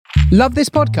Love this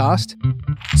podcast?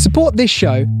 Support this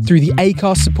show through the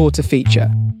Acast supporter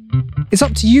feature. It's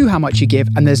up to you how much you give,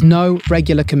 and there's no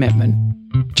regular commitment.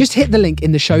 Just hit the link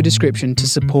in the show description to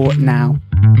support now.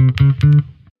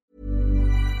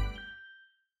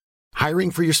 Hiring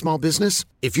for your small business?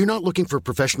 If you're not looking for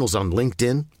professionals on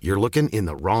LinkedIn, you're looking in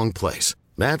the wrong place.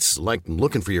 That's like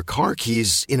looking for your car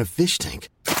keys in a fish tank.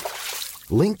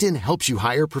 LinkedIn helps you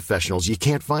hire professionals you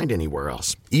can't find anywhere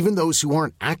else, even those who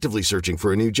aren't actively searching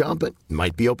for a new job but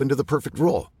might be open to the perfect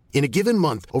role. In a given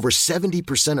month, over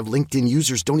 70% of LinkedIn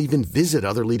users don't even visit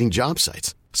other leading job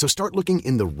sites. So start looking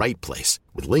in the right place.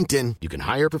 With LinkedIn, you can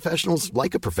hire professionals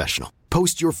like a professional.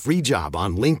 Post your free job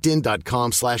on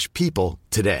linkedin.com/people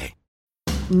today.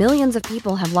 Millions of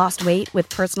people have lost weight with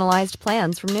personalized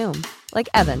plans from Noom. Like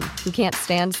Evan, who can't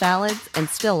stand salads and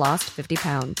still lost 50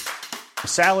 pounds.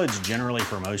 Salads generally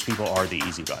for most people are the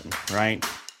easy button, right?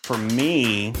 For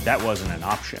me, that wasn't an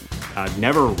option. I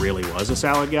never really was a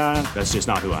salad guy. That's just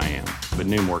not who I am. But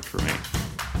Noom worked for me.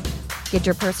 Get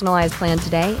your personalized plan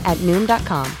today at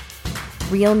Noom.com.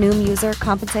 Real Noom user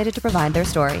compensated to provide their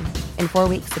story. In 4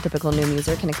 weeks, the typical Noom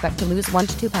user can expect to lose 1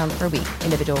 to 2 pounds per week.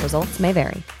 Individual results may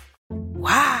vary.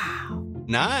 Wow.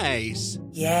 Nice.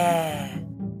 Yeah.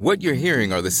 What you're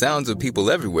hearing are the sounds of people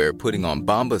everywhere putting on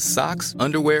Bombas socks,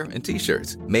 underwear, and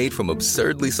T-shirts made from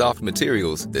absurdly soft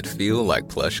materials that feel like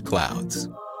plush clouds.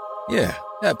 Yeah,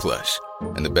 that plush.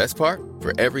 And the best part?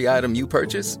 For every item you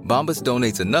purchase, Bombas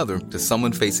donates another to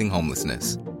someone facing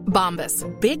homelessness. Bombas.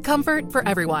 Big comfort for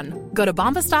everyone. Go to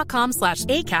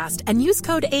bombas.com/ACAST and use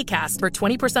code ACAST for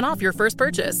 20% off your first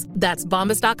purchase. That's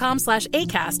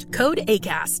bombas.com/ACAST. Code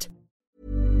ACAST.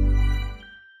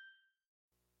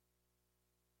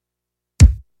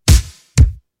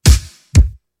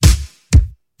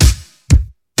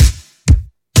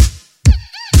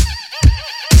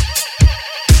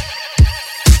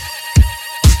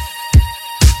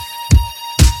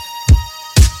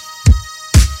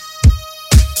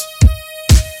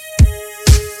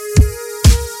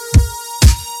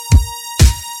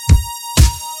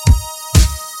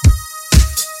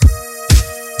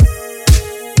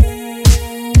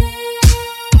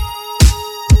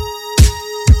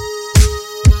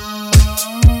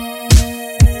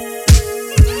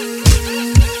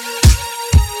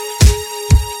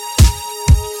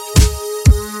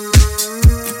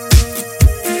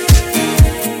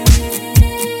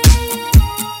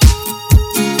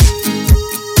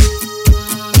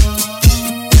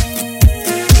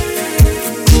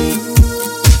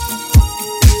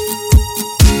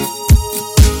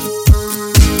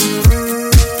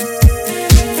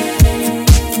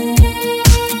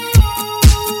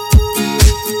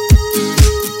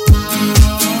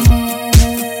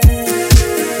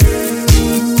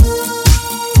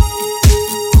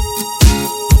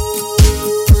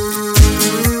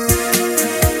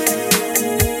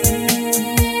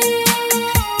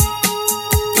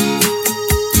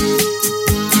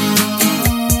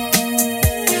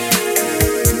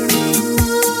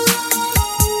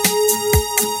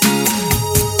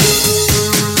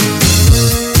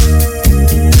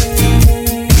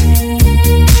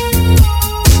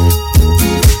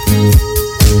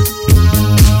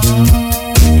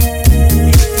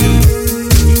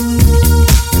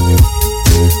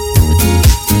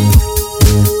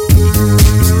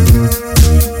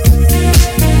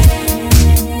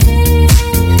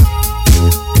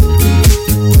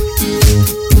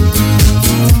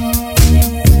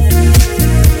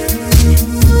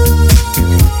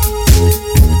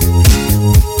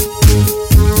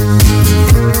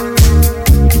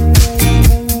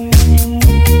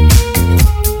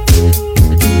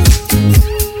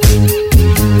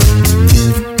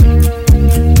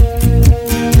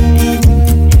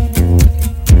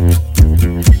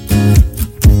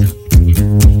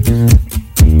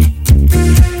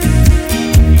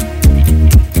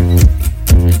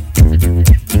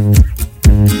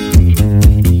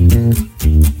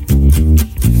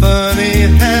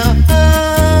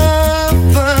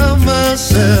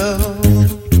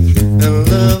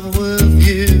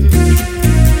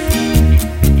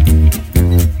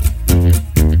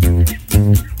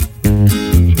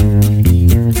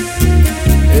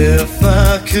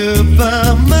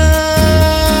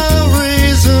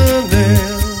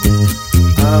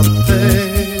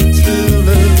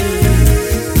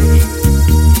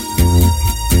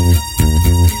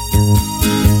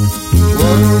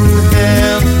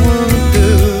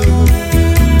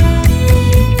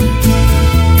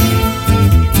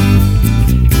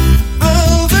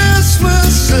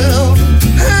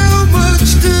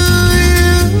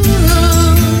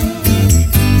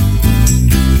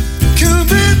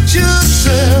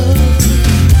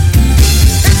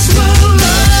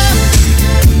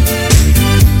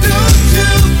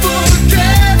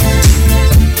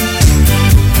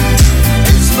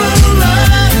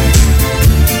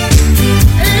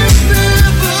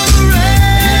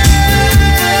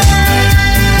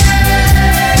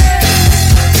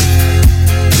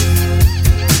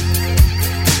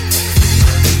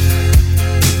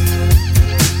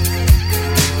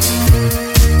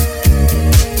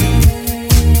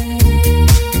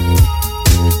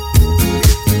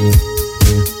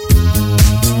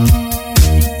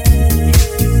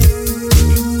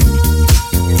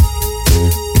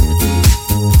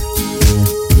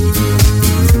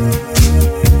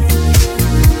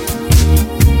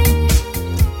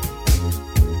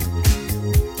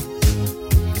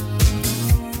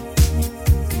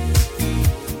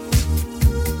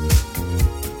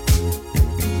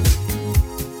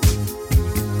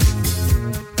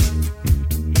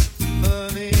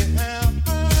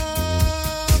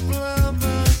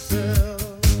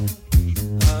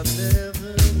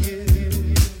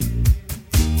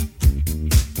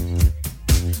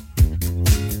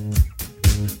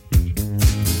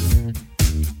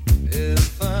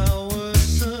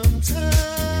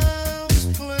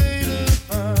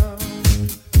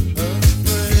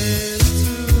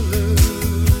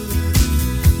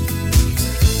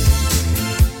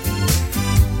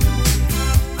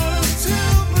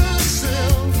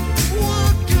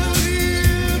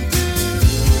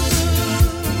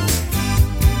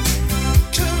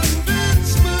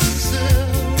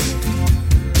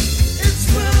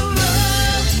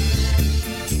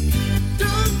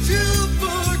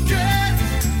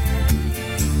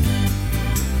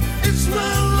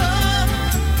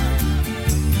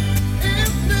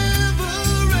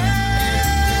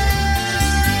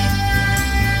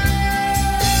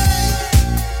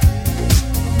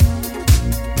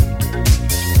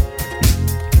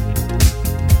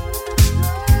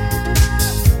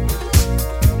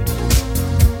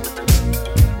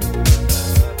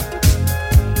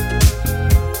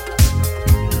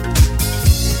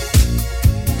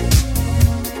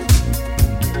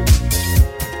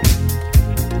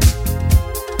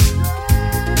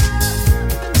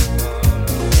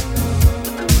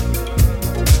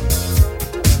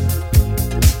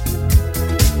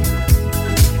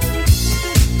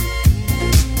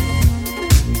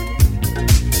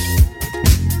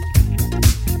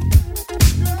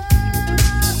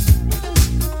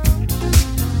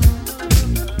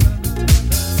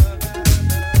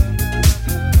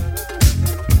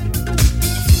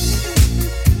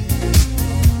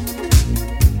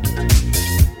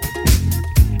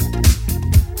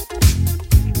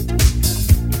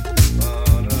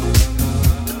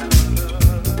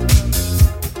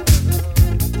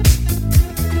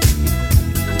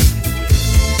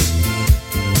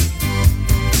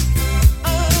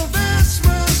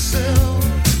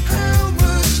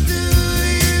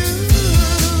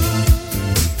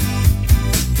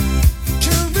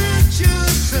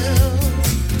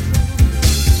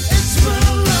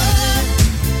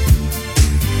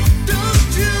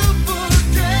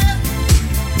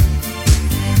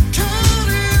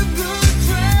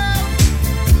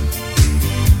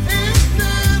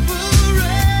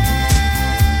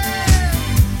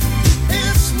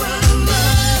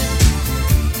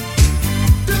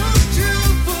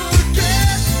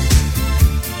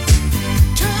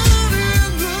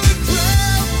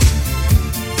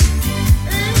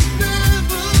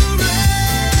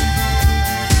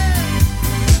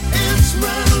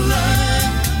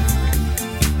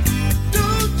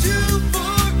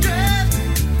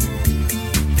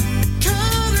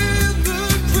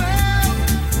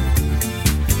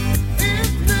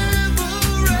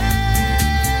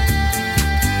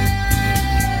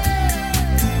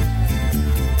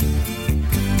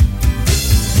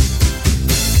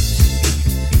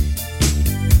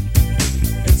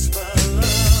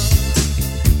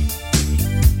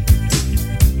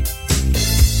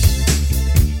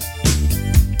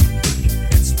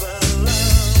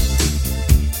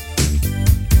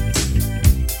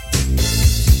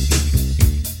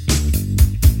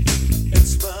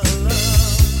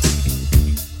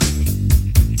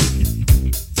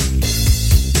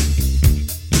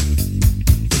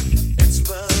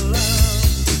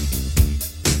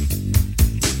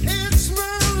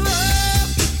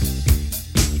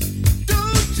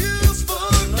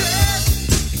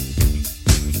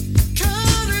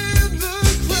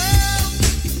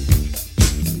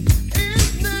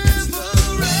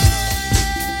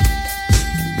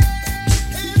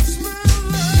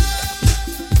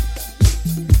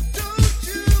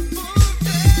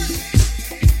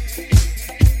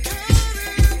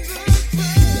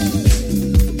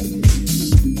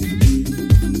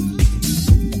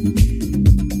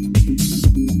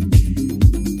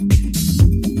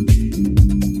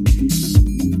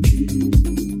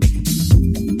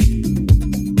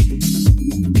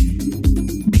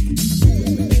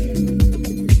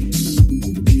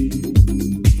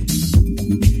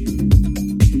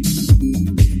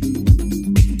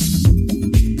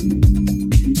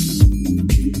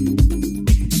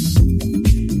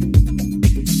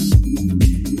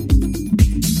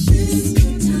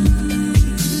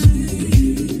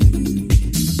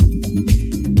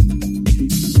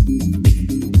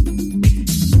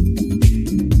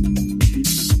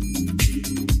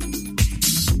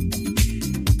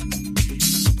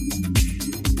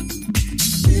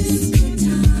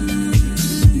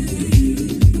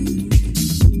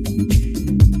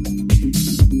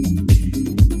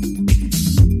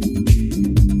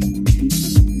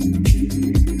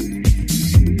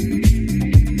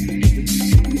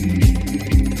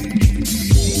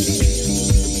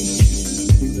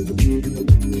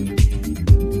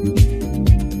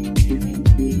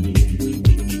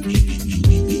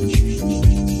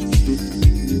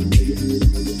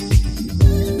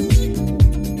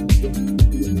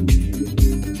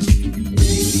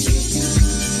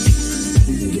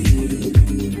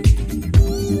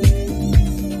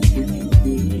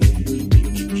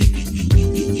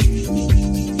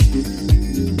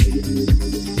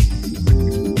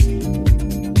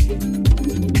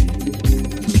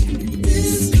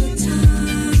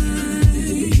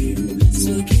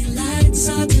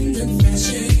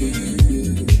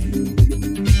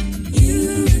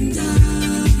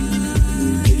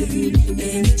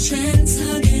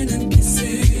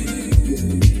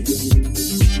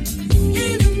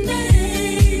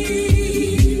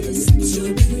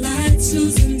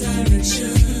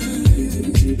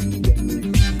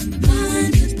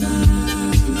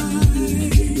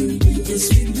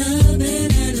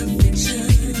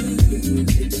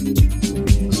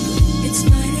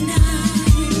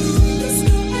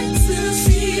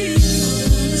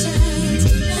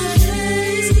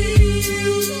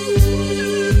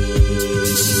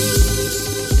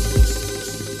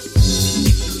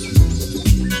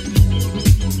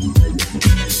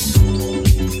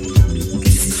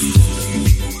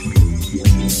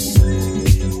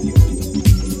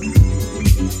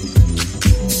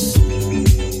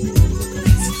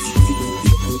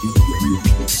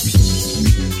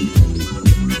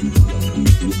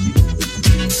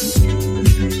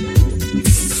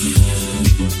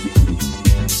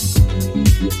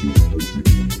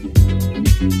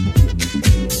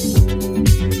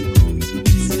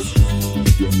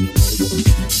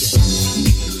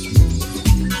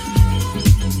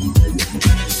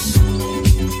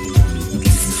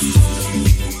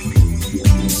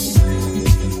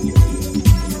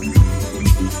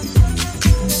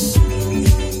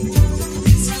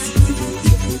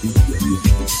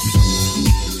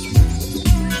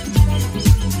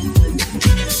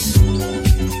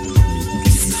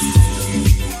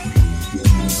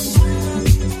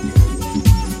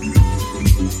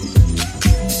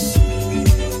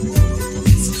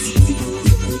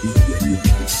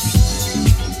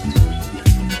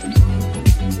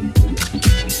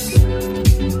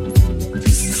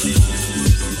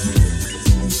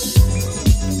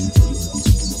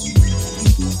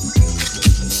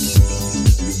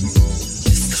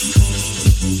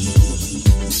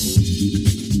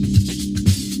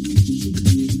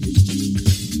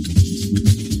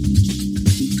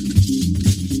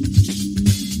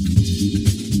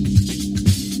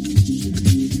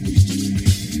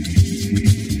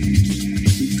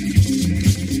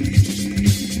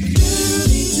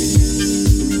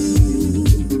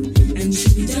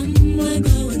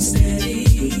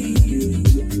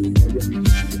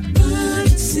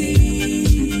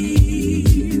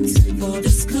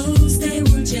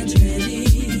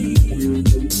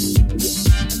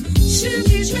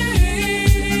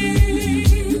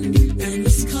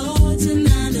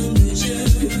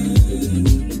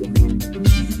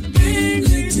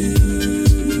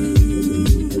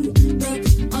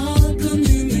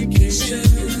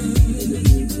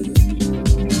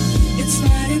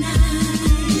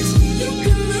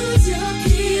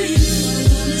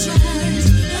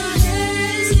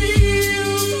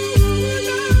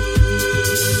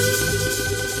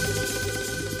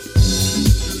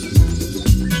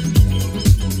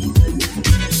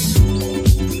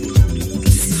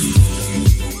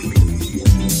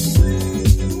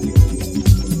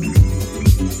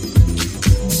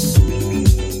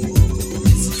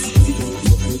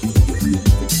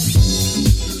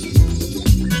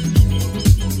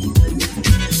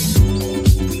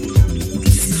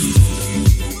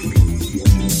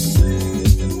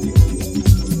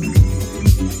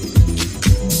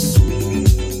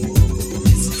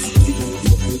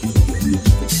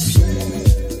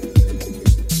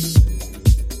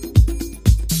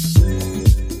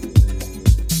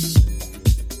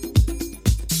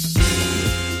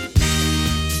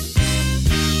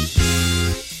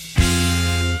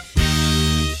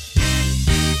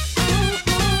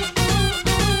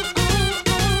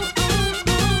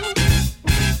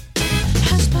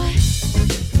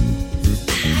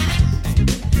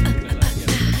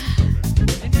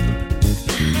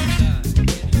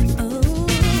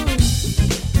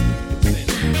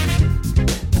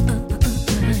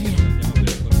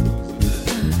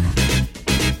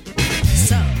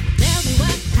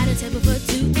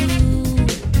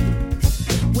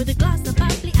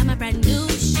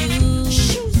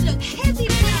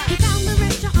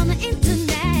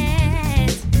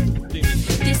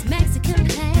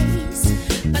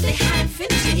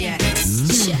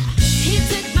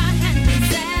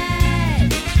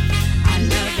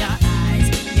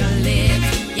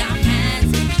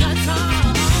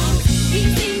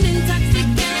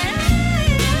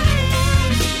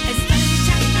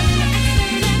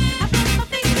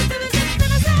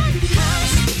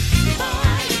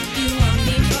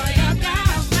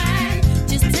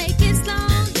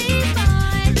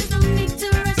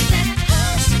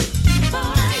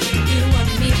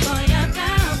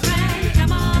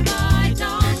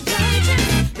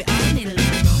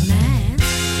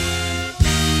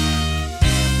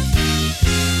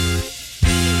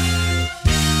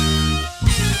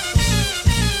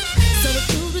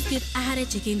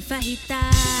 fajita.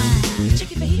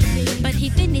 But he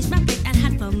finished my plate and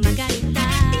had for margarita.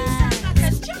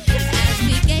 As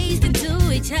we gazed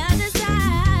into each other's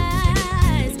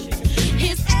eyes,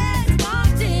 his ex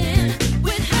walked in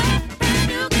with her brand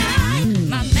new guy.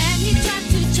 My man, he tried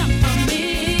to jump on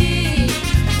me,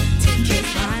 to kiss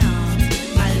my arms,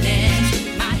 my legs,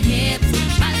 my hips,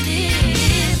 my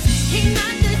lips. He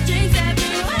knocked the drinks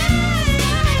everywhere.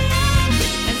 I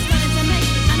just wanted to make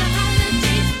an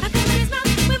apology. I covered his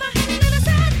mouth with my hand and I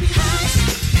said, hush,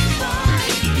 boy,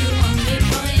 you want me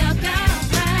for your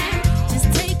girlfriend. Just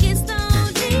take it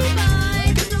slowly, boy,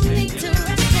 there's no need to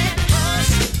rush it.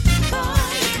 Hush,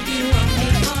 boy, you want me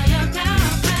for your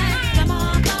girlfriend. Come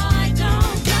on, boy,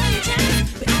 don't blow your chance.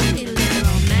 We all need a little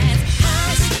romance.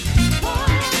 Hush,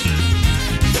 boy,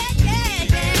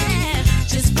 yeah.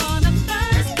 Just for the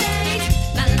first date,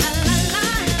 la la la la la.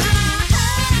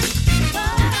 Hush,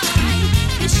 boy,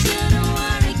 you shouldn't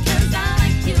worry 'cause I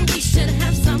like you. We should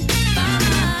have some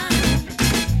fun.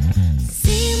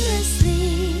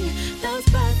 Seamlessly, those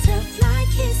butterfly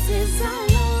kisses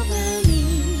all over me.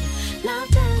 Love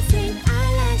dancing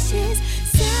eyelashes.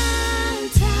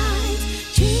 Sometimes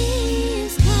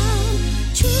dreams come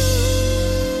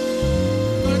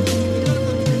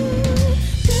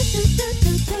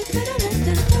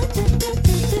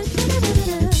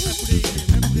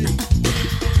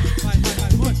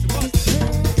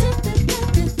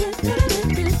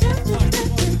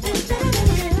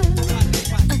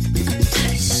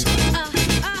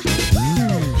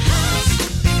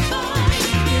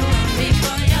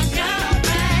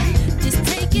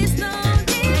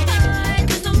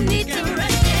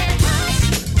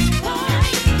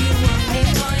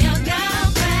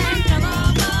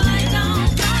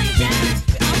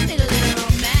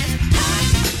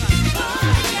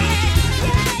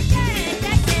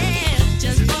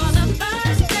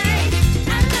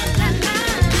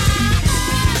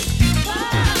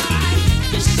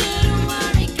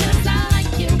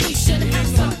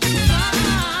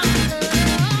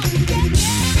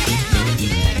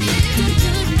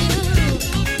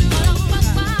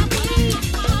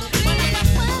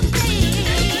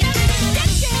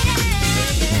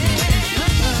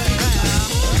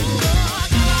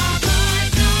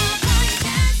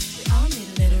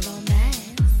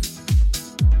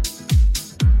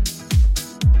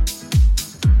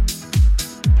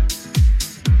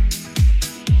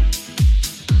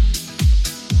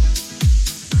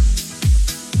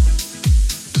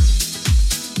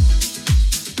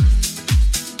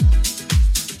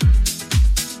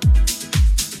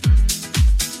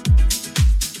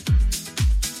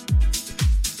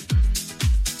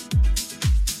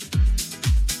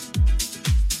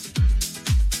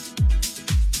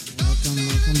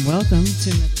Welcome to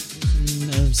another edition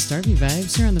of Starvue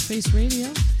Vibes here on the Face Radio.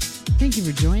 Thank you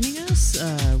for joining us.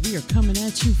 We are coming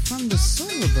at you from the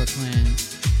soul of Brooklyn.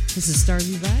 This is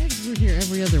Starvue Vibes. We're here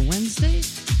every other Wednesday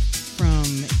from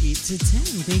 8 to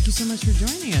 10. Thank you so much for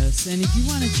joining us. And if you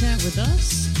want to chat with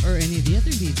us or any of the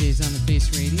other DJs on the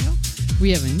Face Radio,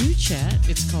 we have a new chat.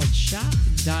 It's called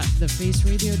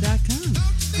shop.thefaceradio.com.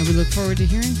 And we look forward to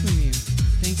hearing from you.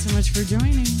 Thanks so much for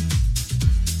joining.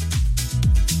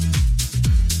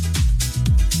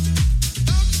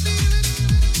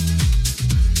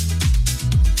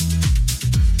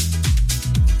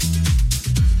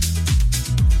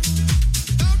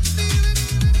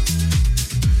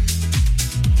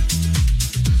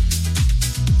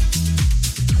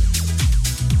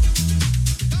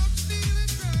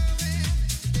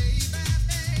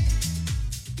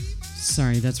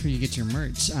 Sorry, that's where you get your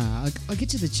merch. I'll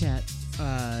get you the chat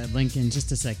link in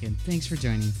just a second. Thanks for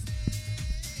joining.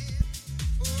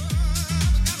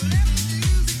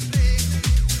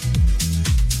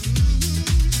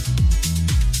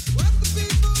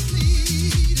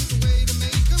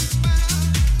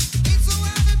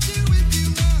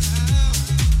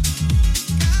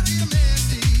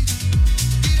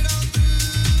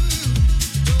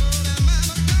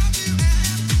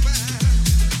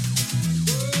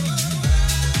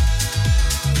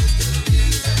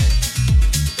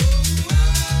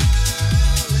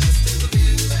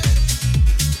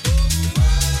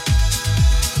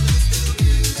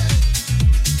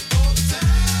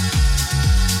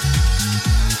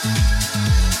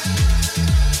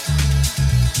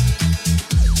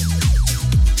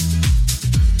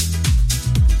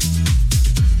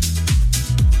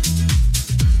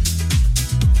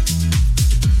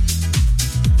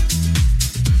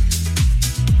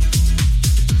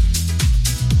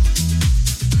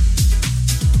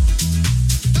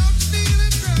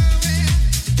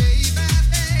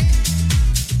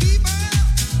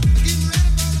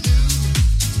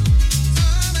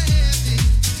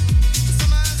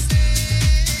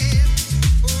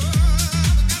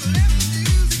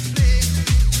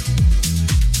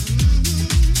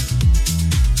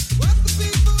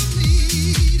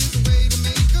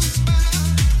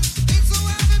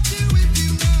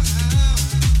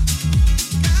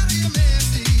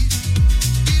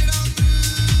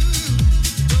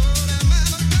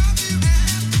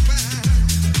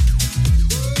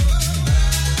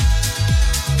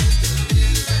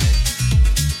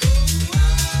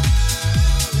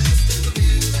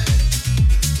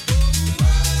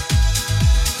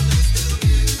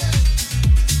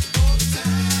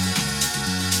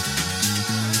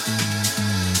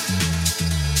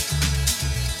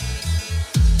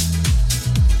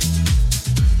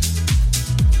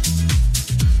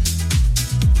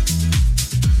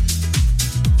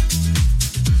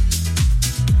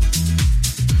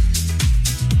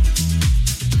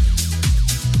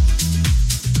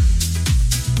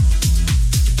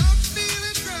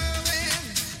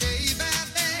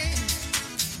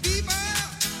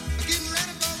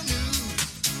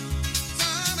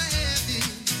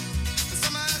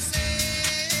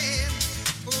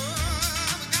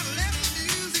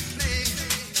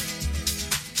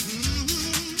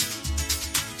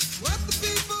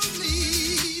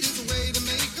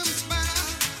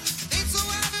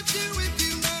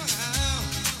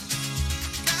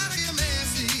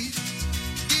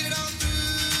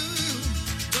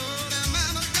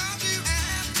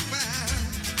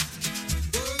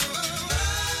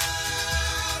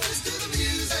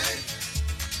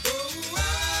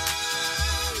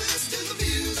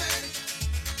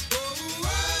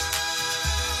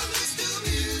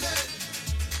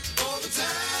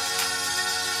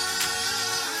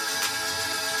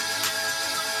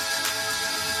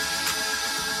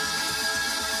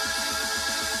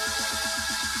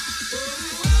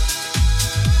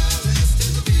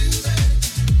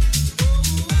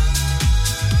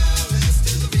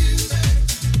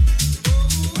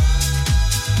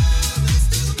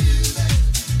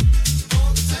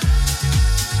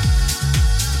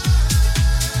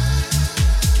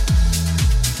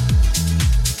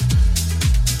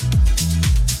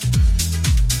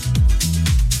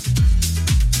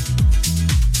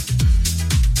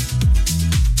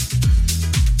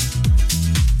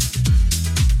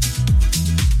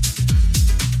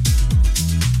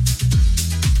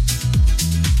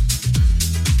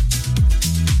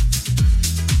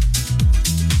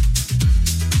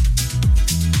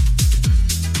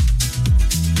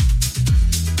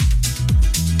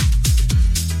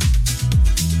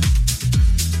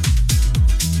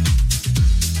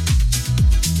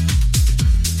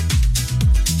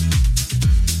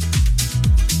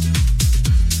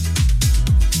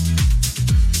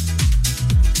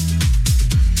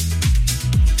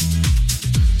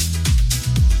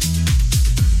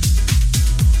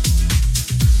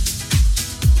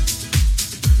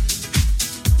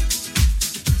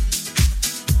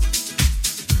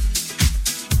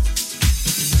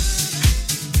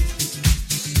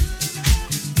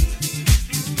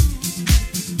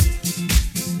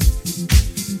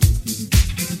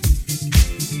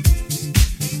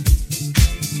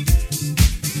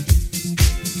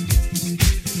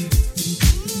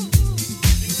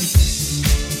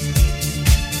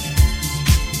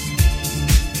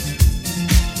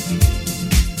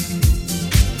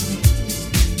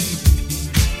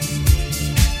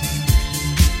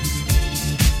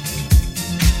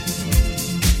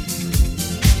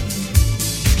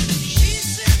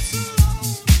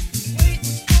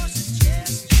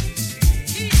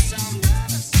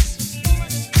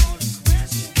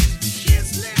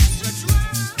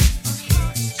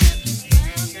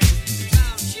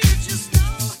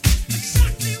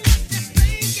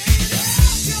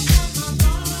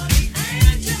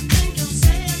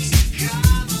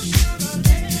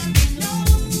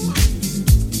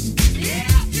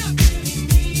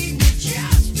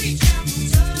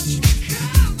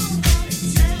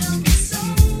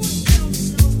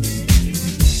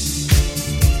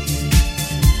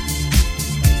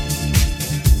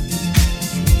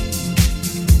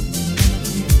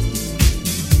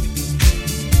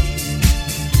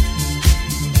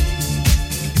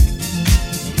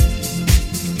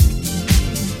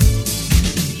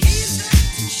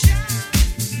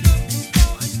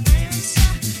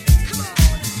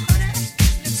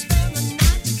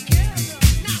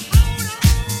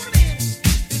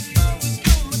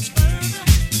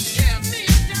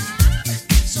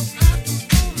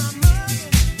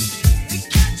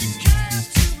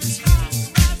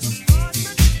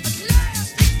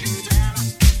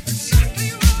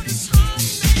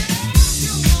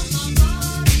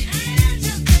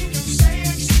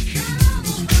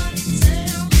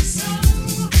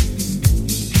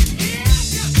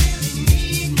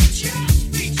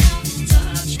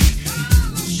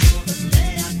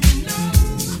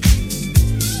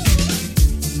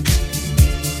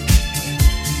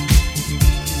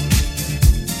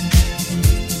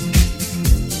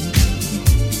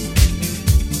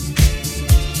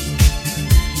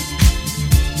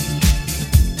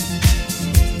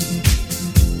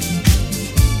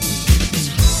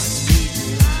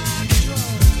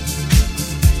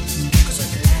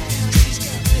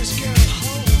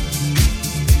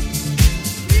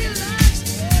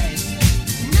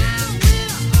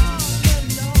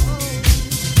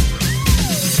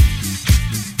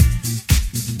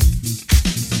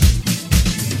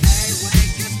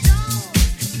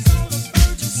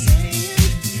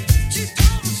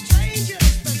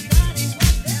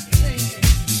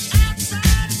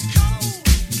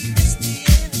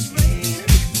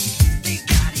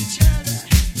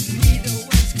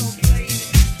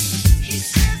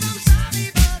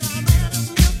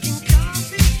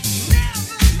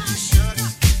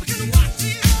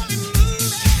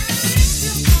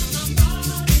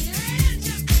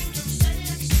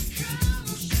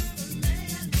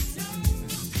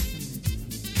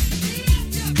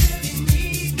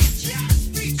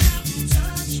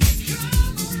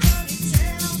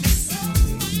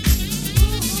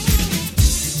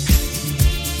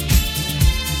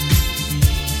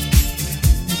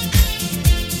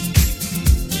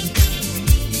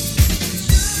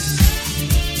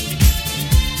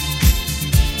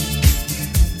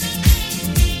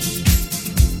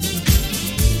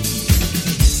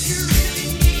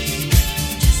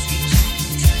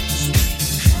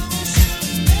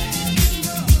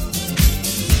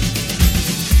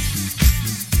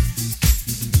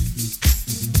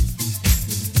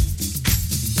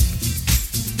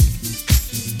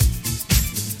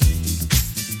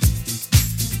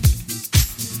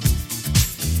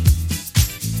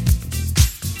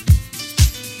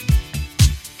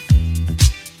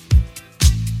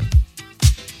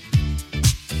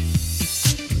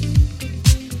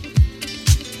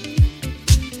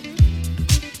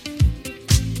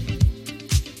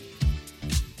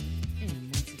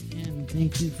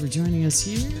 Thank you for joining us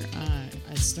here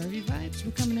at Starvue Vibes.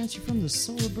 We're coming at you from the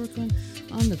soul of Brooklyn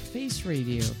on the Face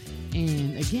Radio.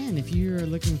 And again, if you're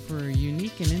looking for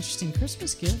unique and interesting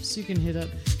Christmas gifts, you can hit up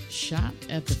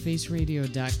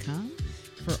shop@thefaceradio.com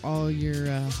for all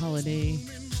your holiday,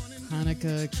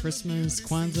 Hanukkah, Christmas,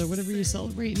 Kwanzaa, whatever you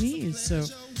celebrate needs. So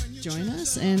join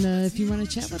us, and if you want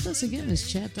to chat with us, again,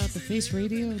 it's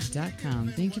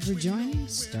chat.thefaceradio.com. Thank you for joining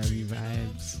Starvue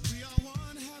Vibes.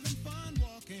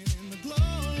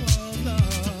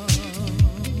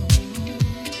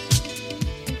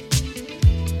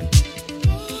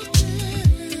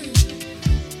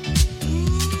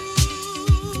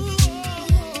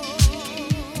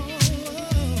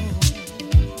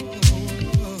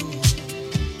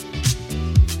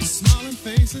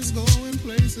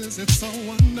 It's a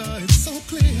wonder, it's so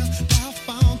clear. By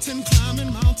fountain,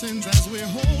 climbing mountains as we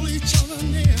hold each other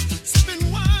near. Sipping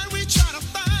wine, we try to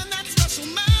find that special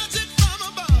magic from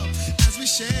above. As we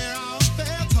share our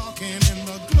affair, talking in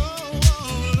the glow of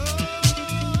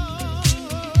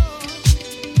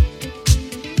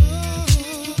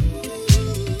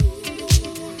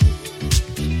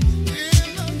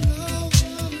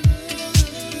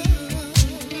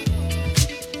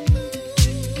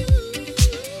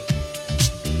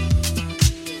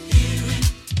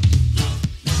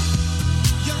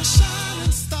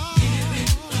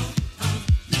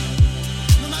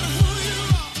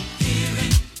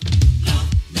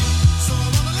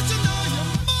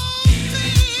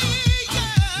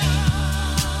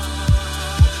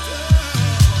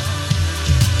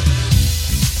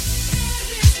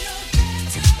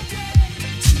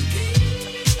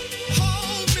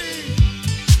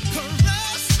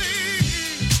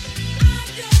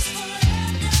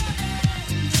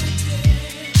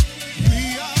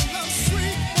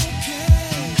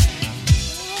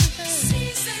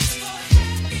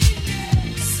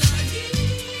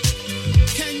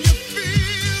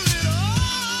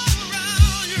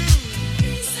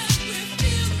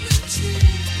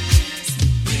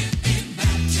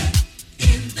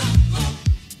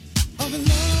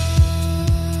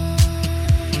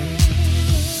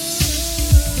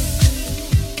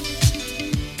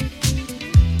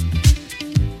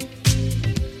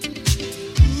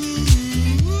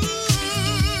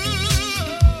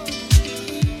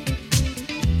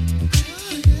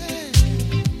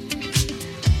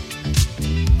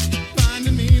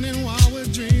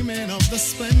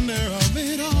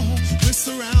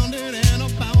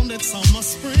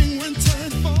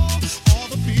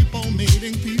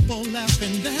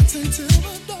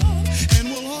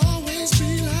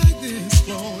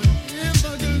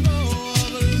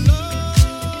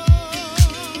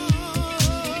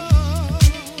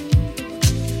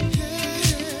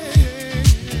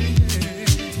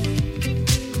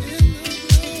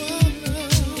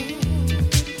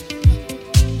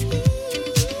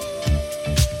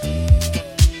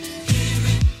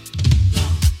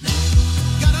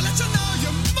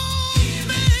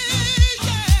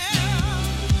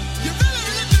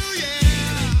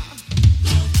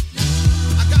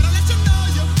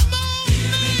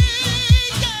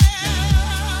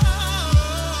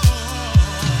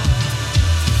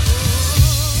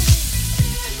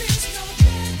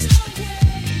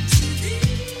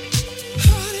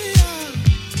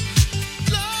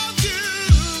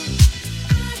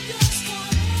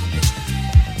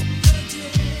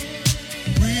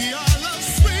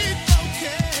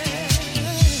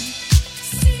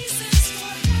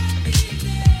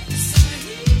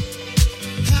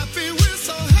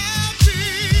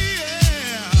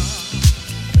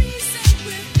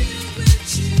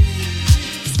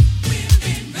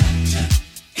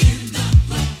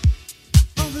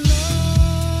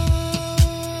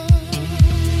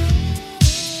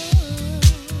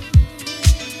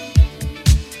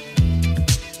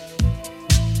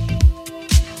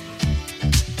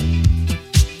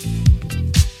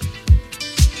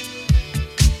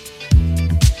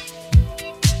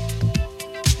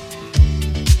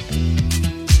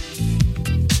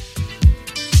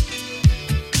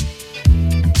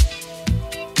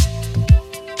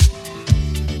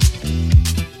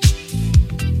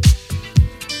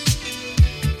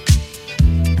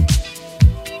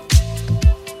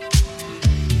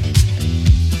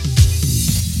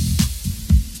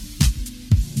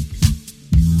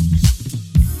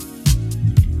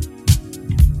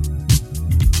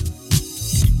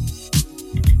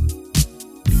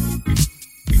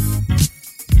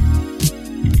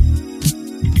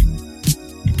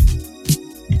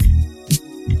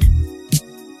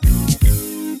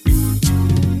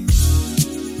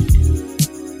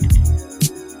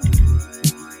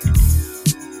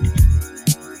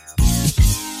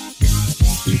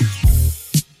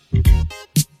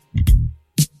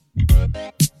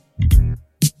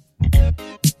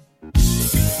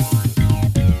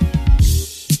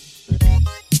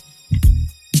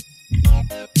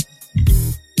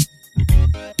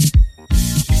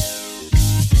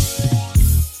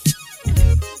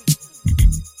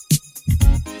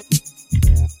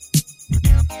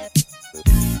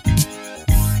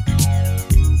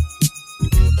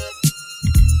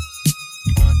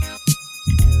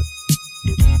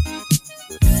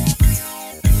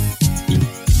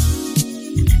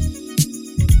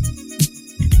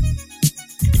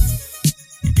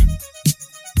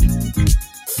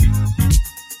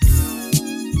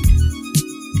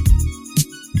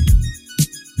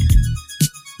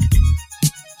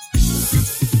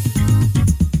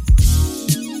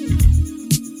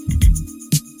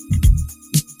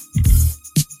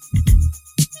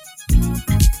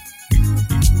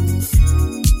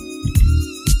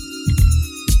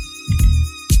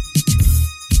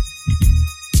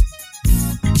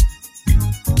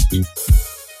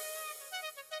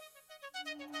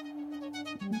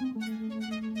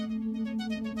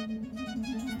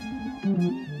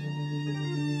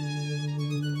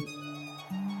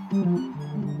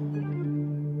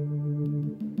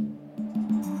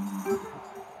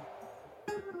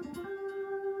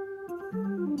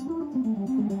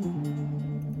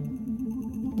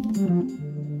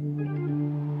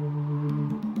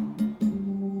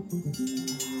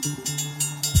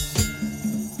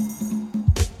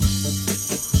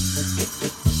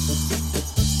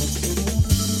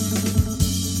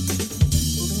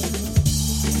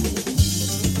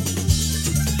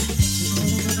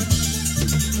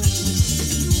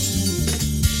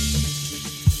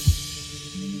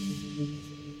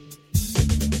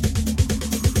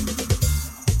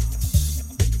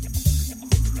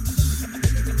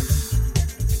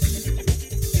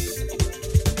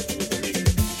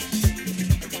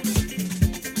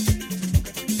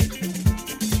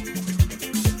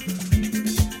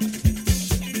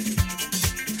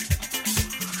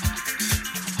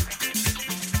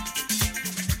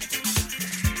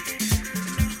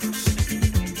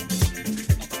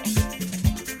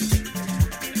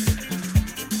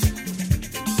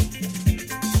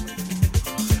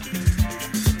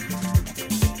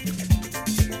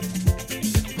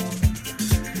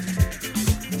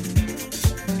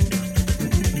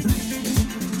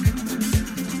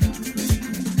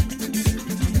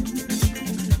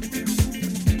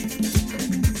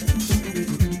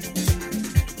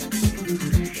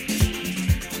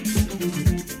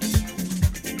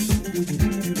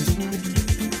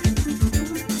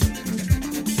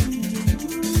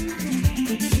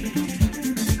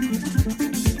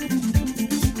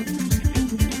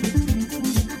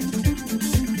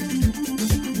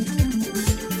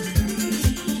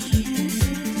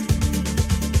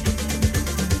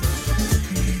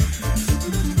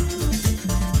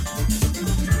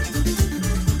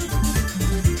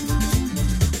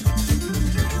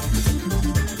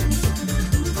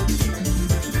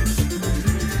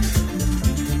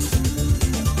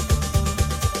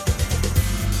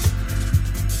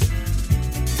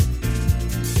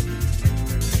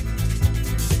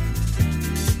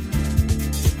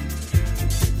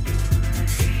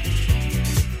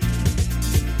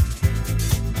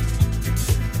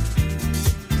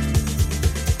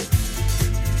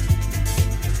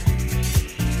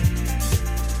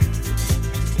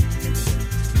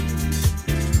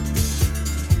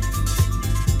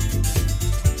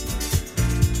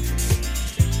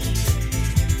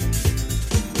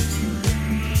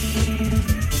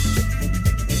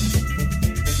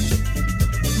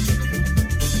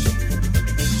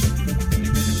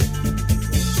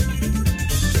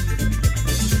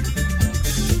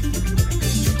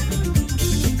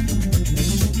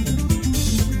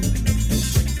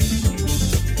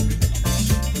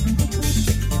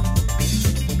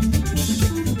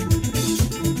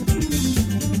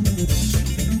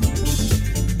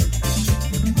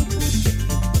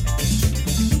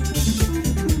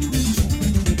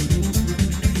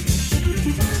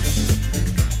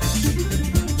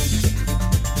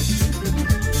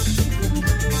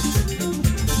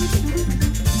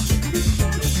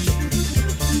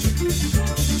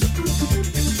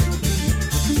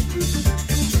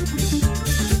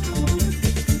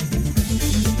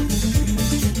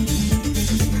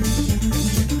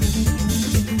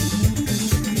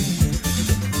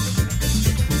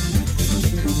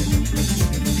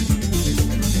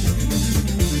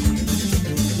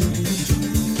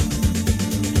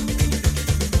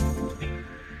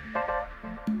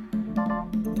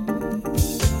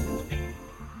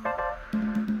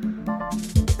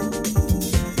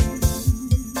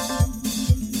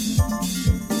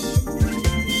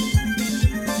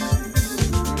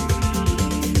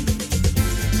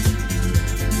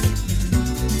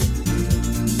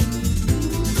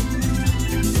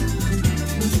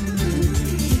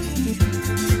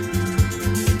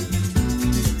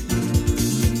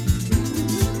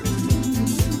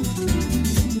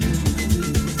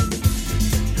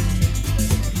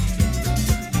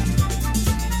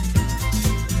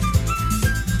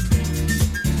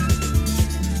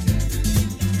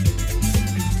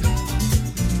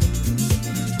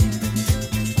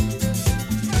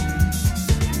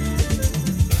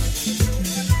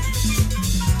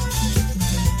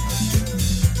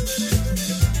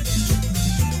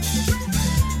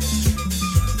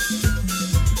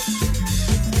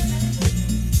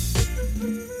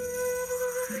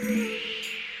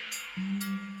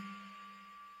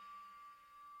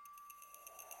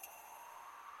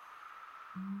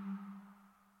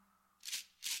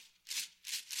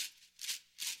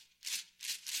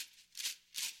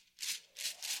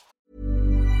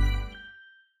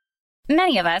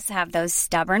Many of us have those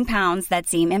stubborn pounds that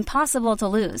seem impossible to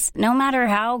lose, no matter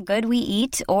how good we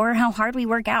eat or how hard we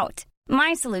work out.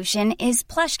 My solution is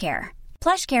PlushCare.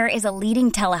 PlushCare is a leading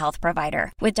telehealth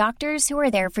provider with doctors who are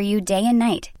there for you day and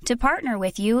night to partner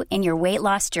with you in your weight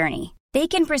loss journey. They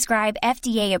can prescribe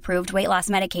FDA-approved weight loss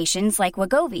medications like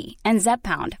Wegovy and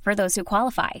Zepbound for those who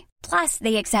qualify. Plus,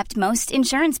 they accept most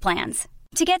insurance plans.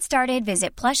 To get started,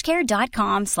 visit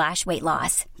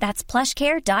plushcare.com/weightloss. That's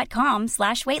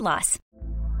plushcare.com/weightloss.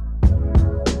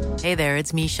 Hey there,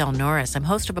 it's Michelle Norris. I'm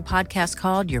host of a podcast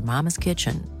called Your Mama's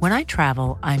Kitchen. When I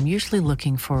travel, I'm usually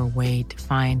looking for a way to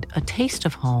find a taste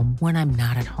of home when I'm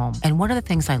not at home. And one of the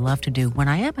things I love to do when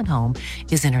I am at home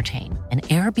is entertain. And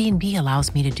Airbnb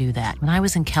allows me to do that. When I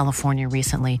was in California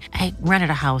recently, I rented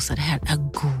a house that had a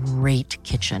great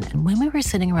kitchen. And when we were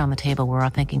sitting around the table, we were all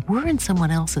thinking, we're in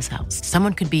someone else's house.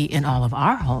 Someone could be in all of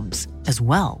our homes as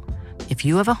well. If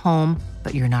you have a home,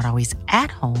 but you're not always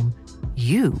at home,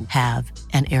 you have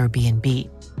an Airbnb.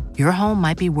 Your home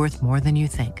might be worth more than you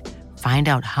think. Find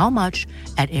out how much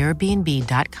at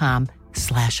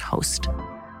airbnb.com/host.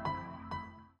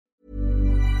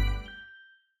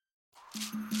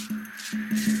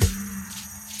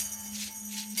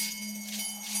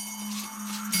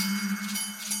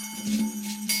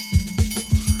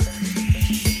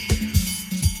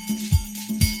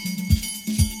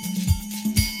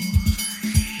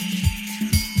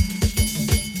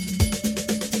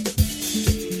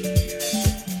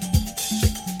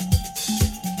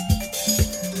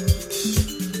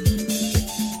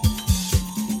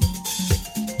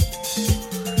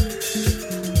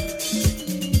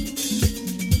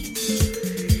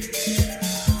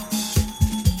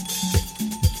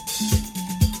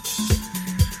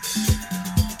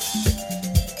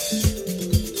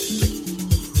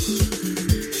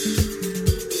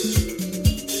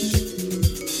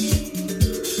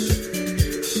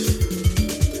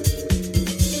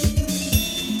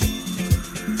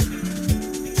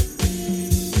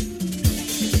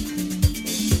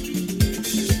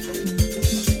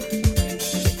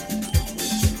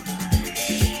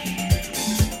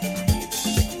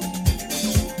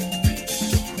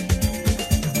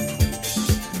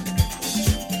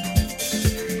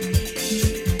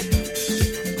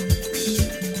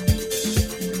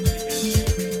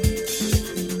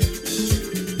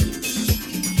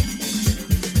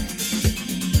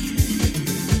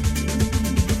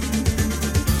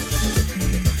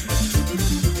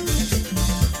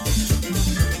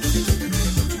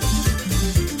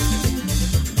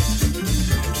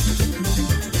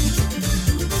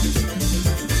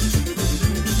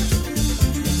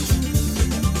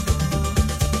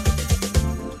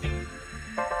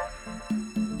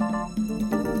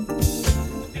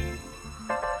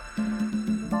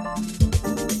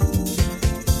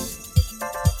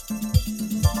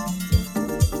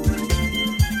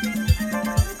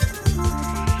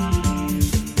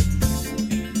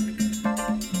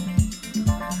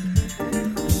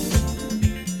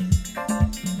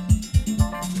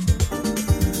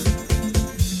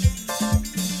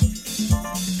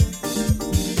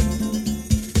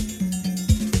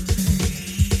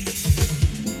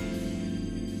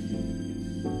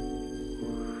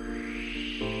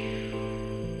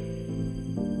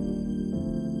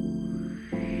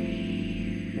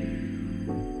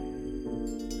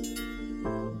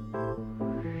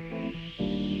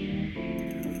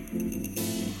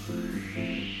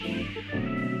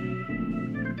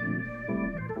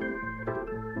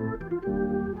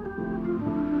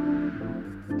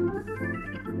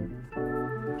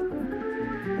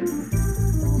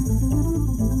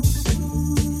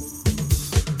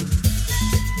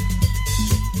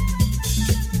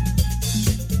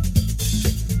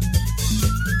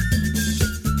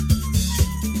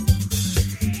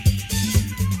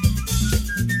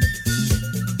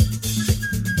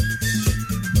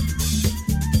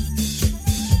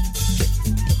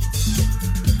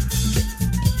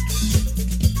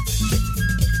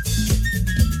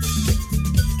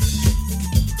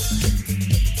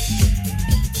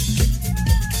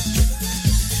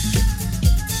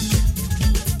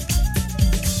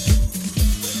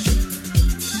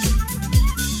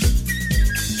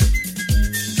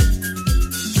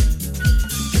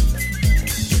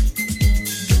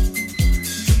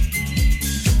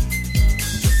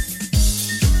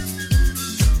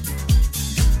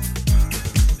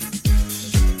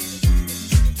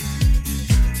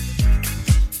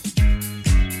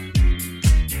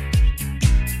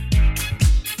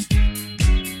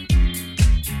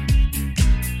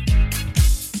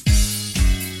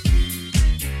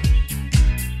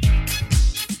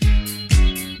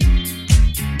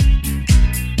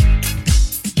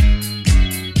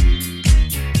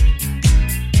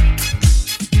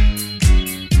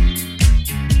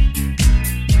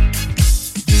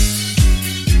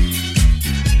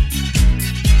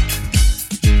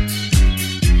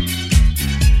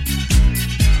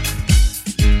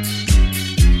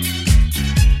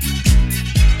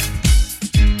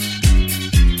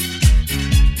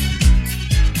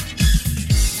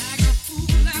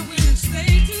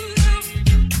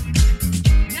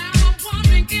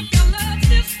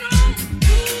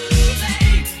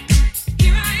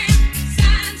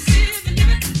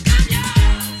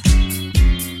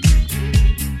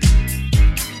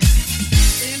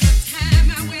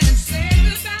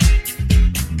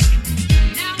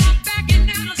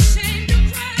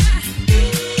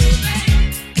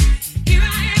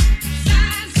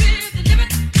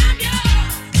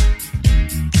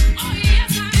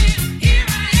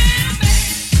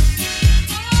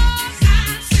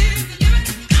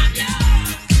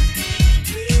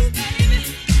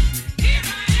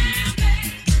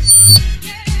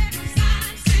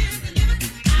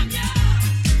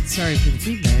 sorry for the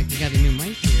feedback. We got a new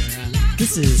mic here.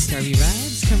 This is Starvue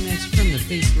Vibes coming at you from the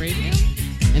Face Radio.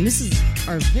 And this is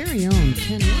our very own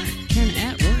Ken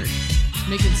at Work,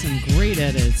 making some great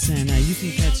edits. And you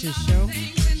can catch his show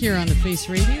here on the Face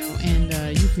Radio. And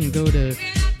you can go to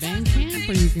Bandcamp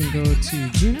or you can go to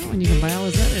Juno and you can buy all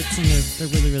his edits. And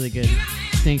they're really, really good.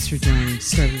 Thanks for joining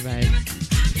Starvue Vibes.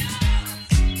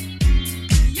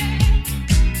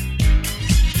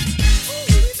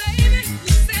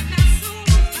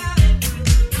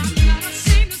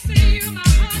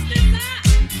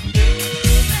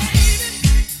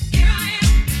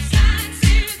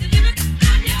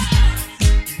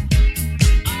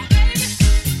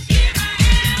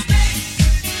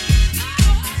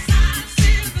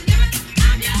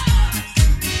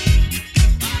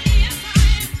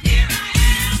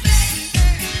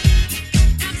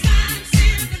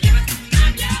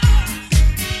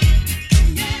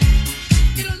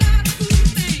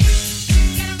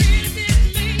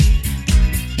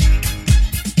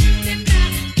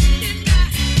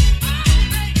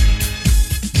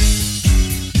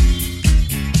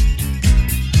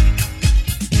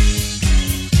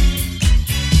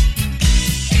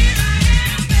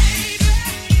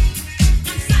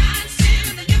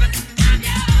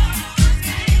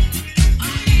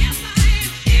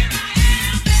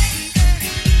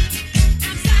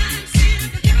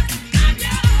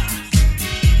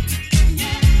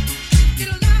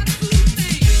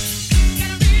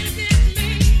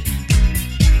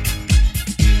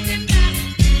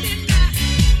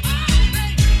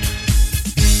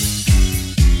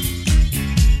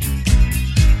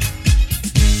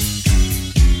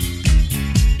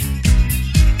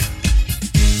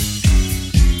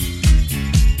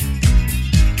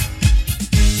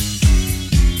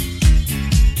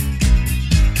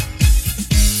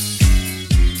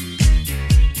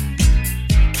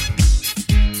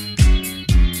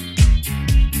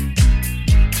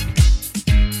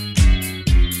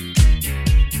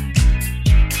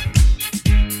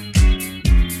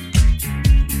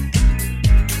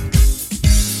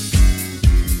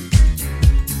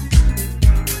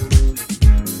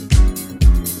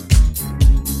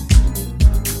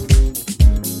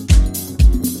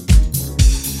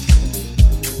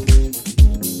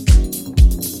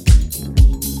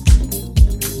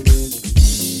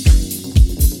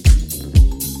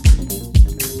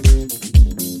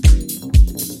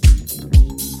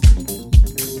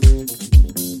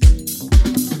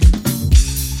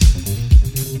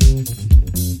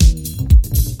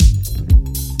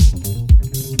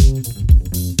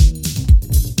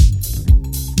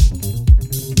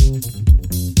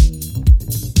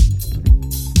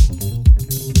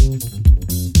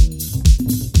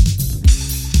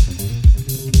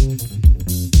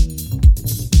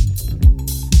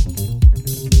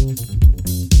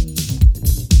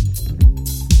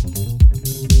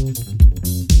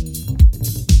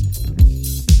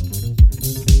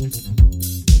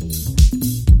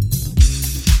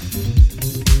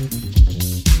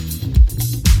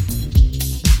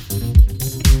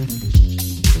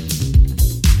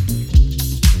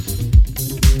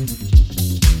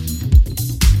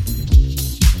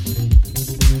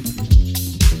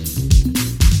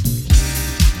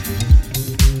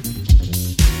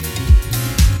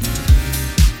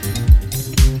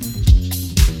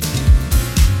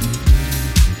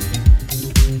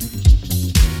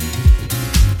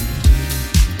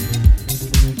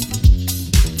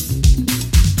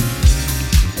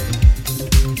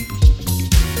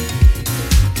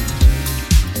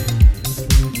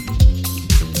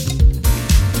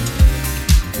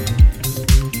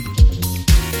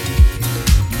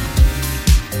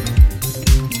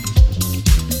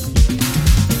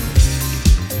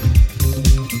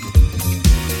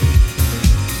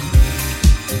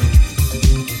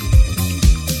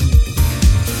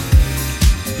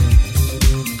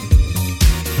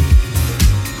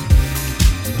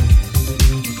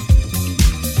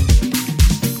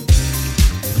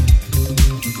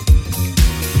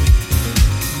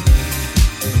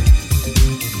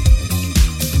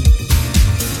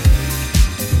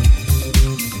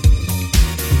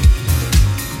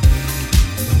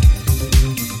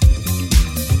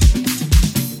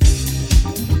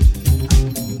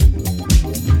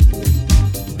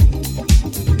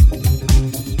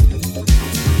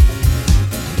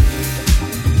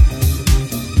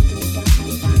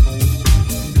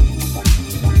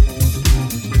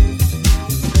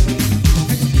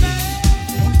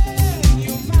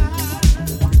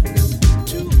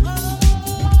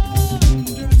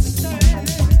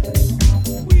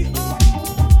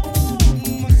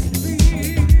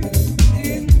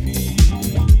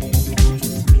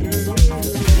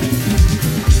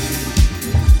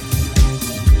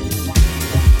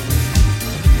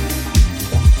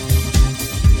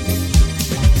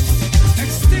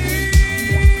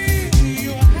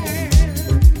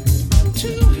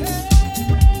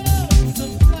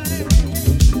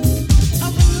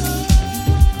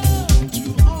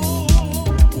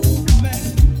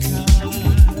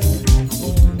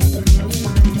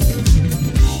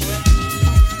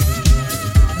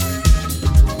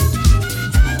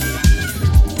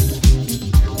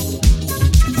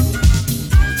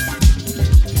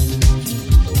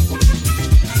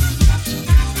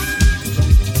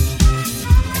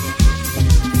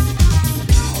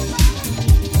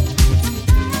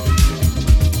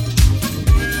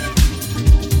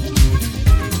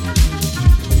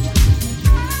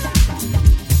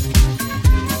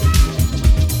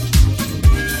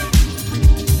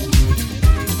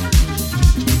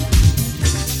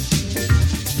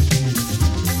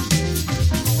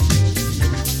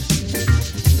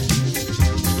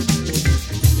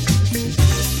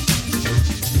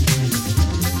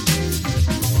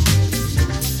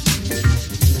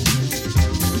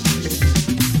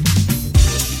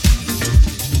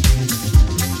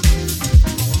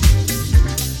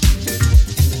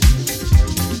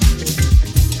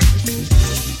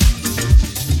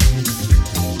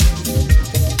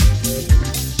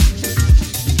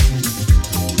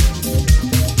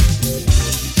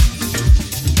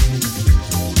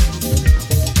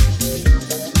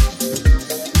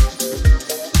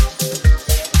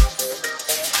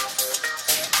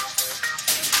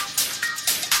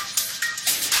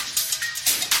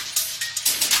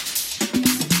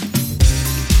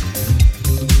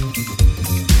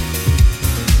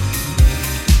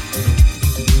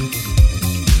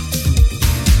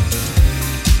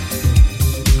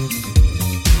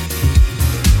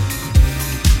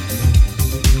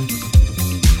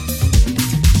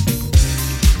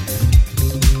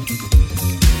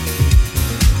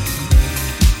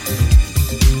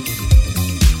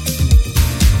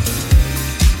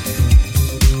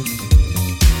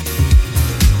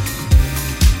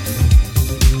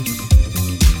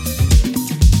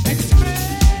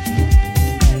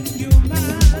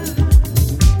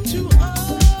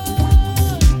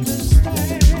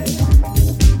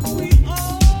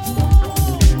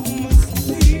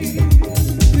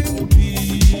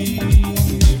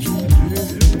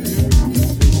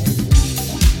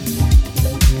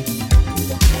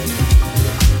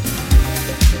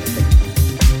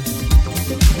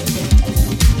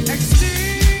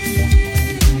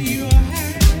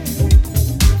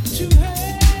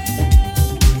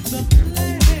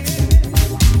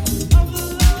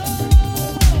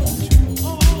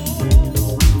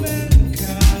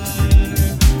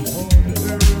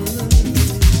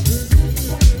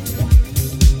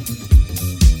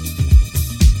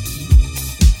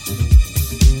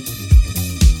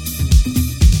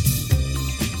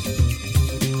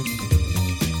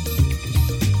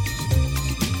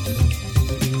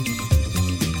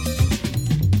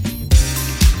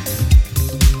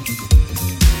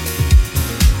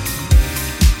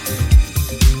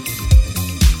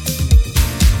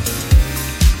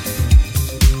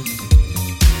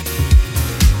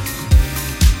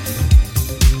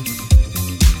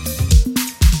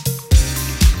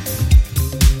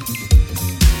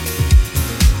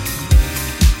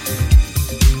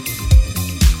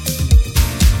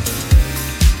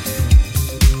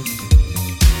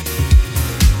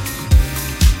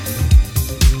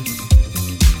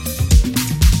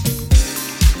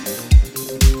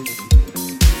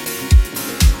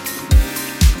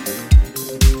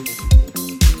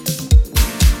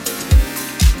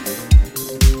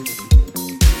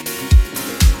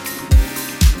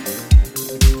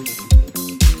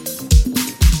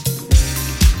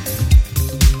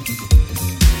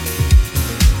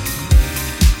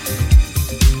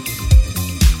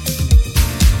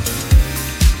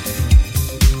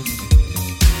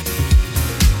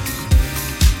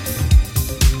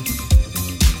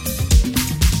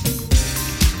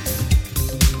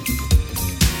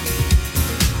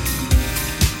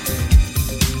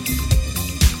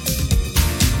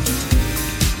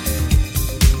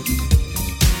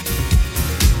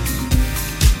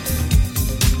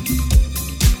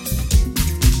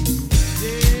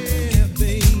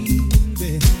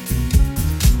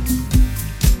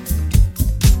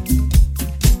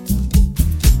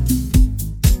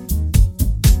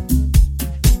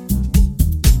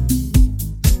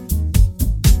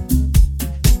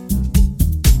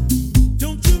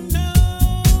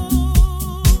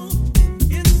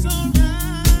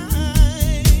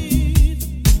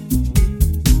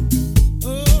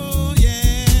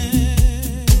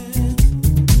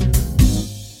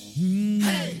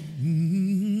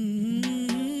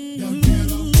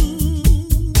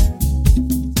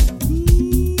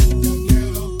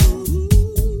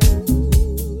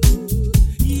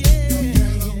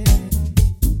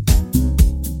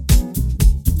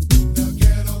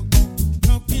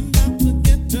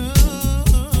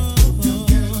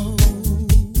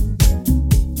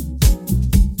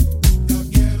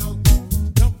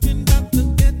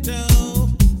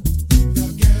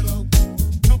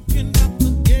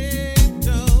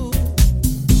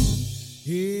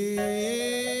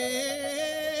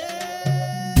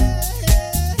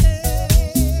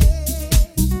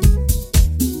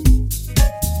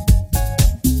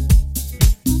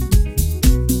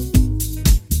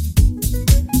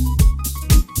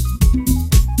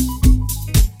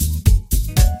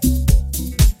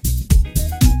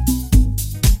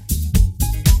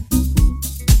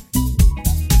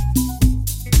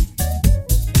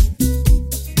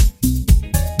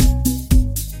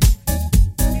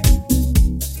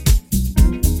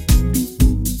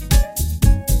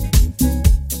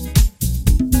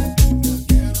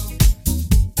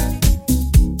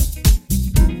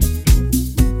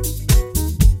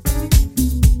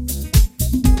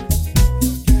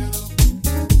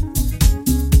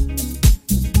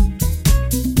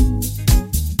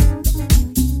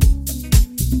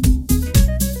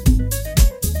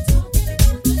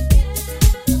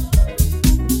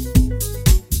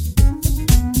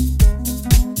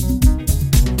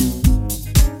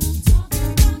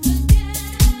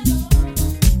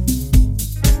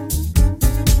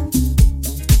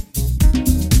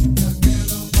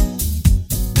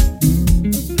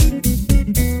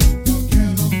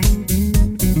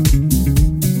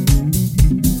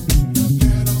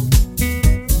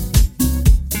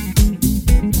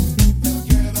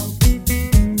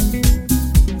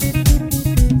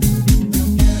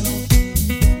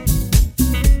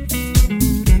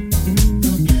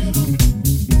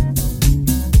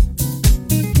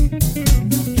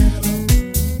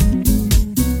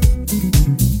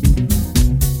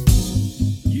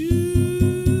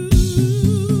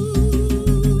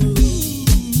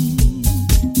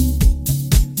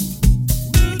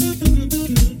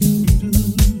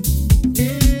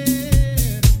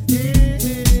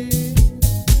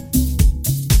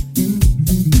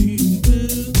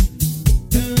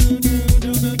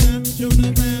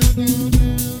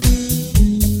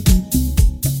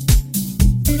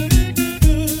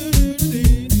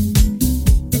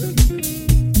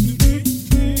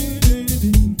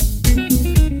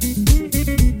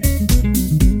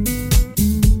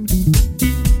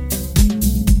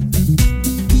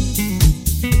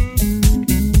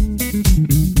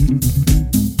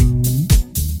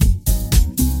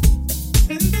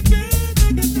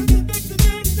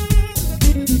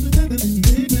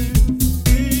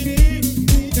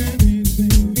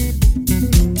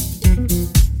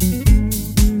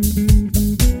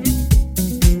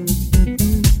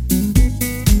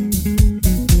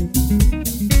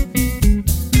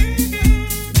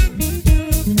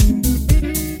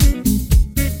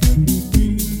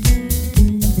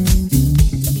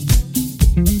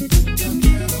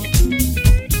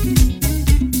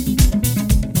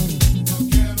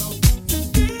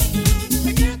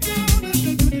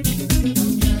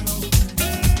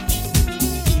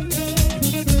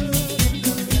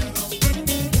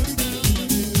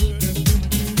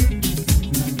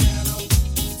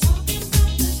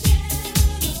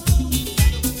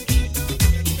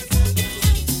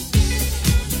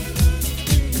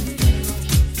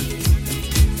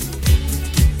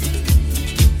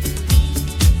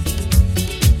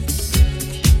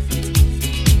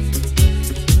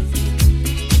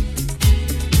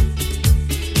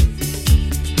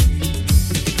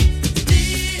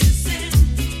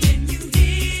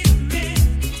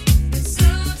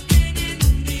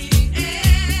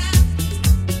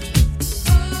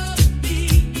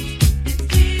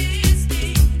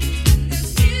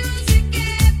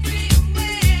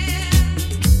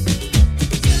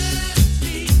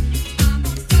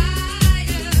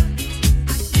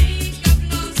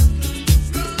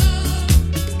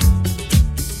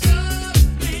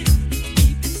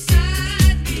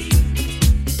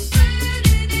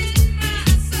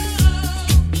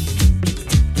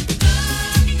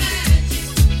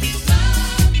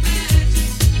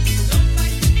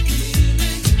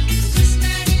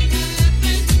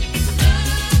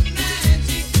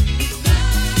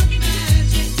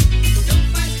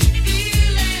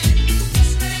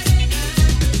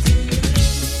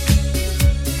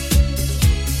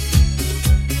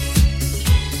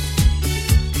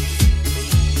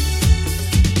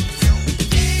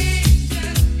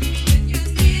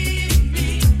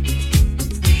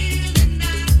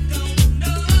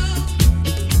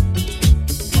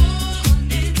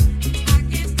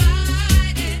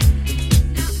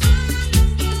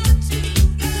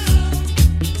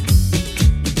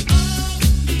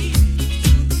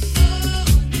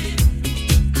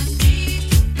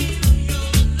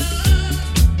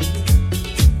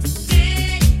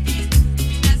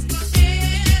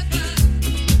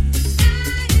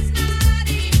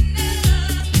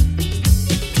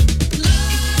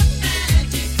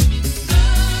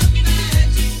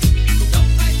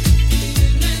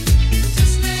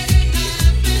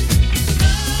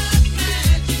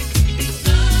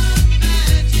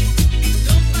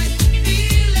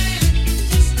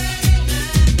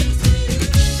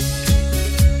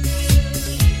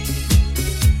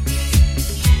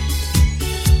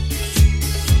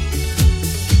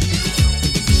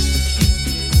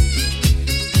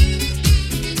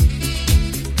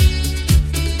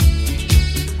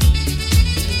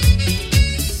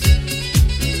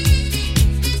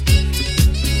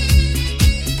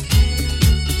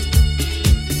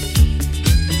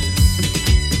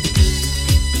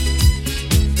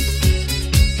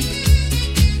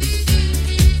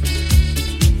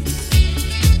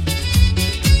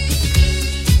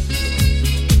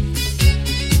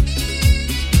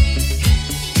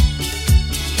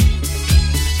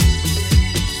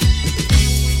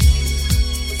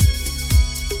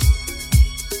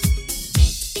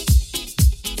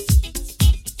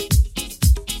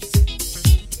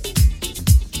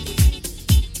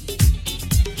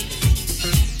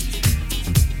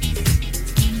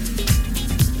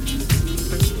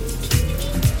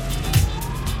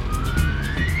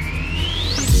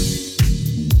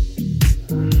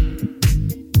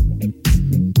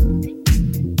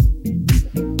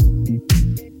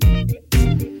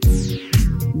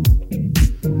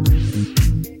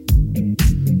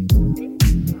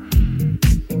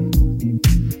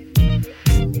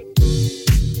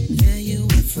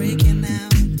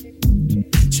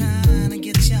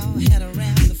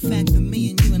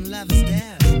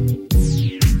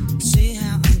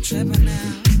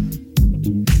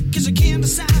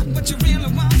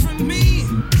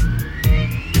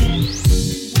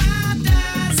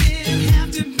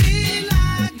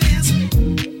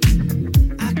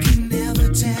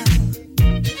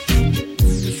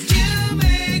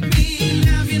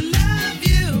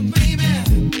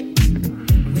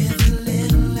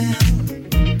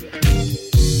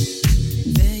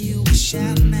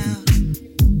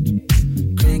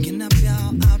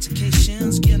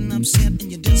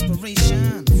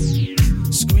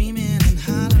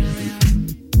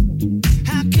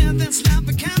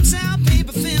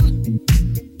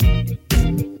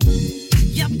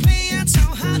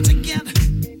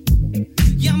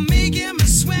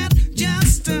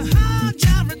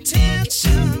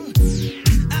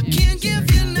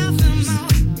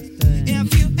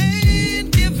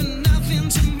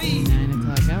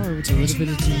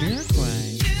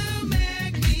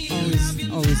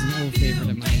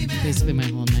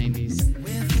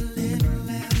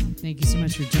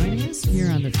 much for joining us here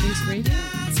on the Face Radio.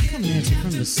 Coming at you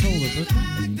from the soul of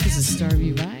Brooklyn. This is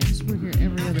Starvue Vibes. We're here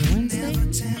every other Wednesday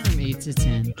from 8 to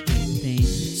 10. Thank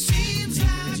you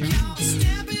for joining us.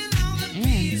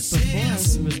 And before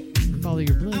us with Follow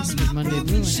Your Bliss with Monday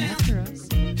Blue, and after us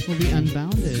will be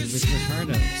Unbounded with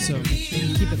Ricardo. So make sure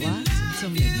you keep it locked until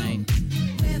midnight.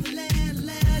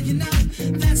 You know,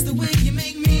 that's the way you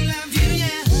make me love you, yeah.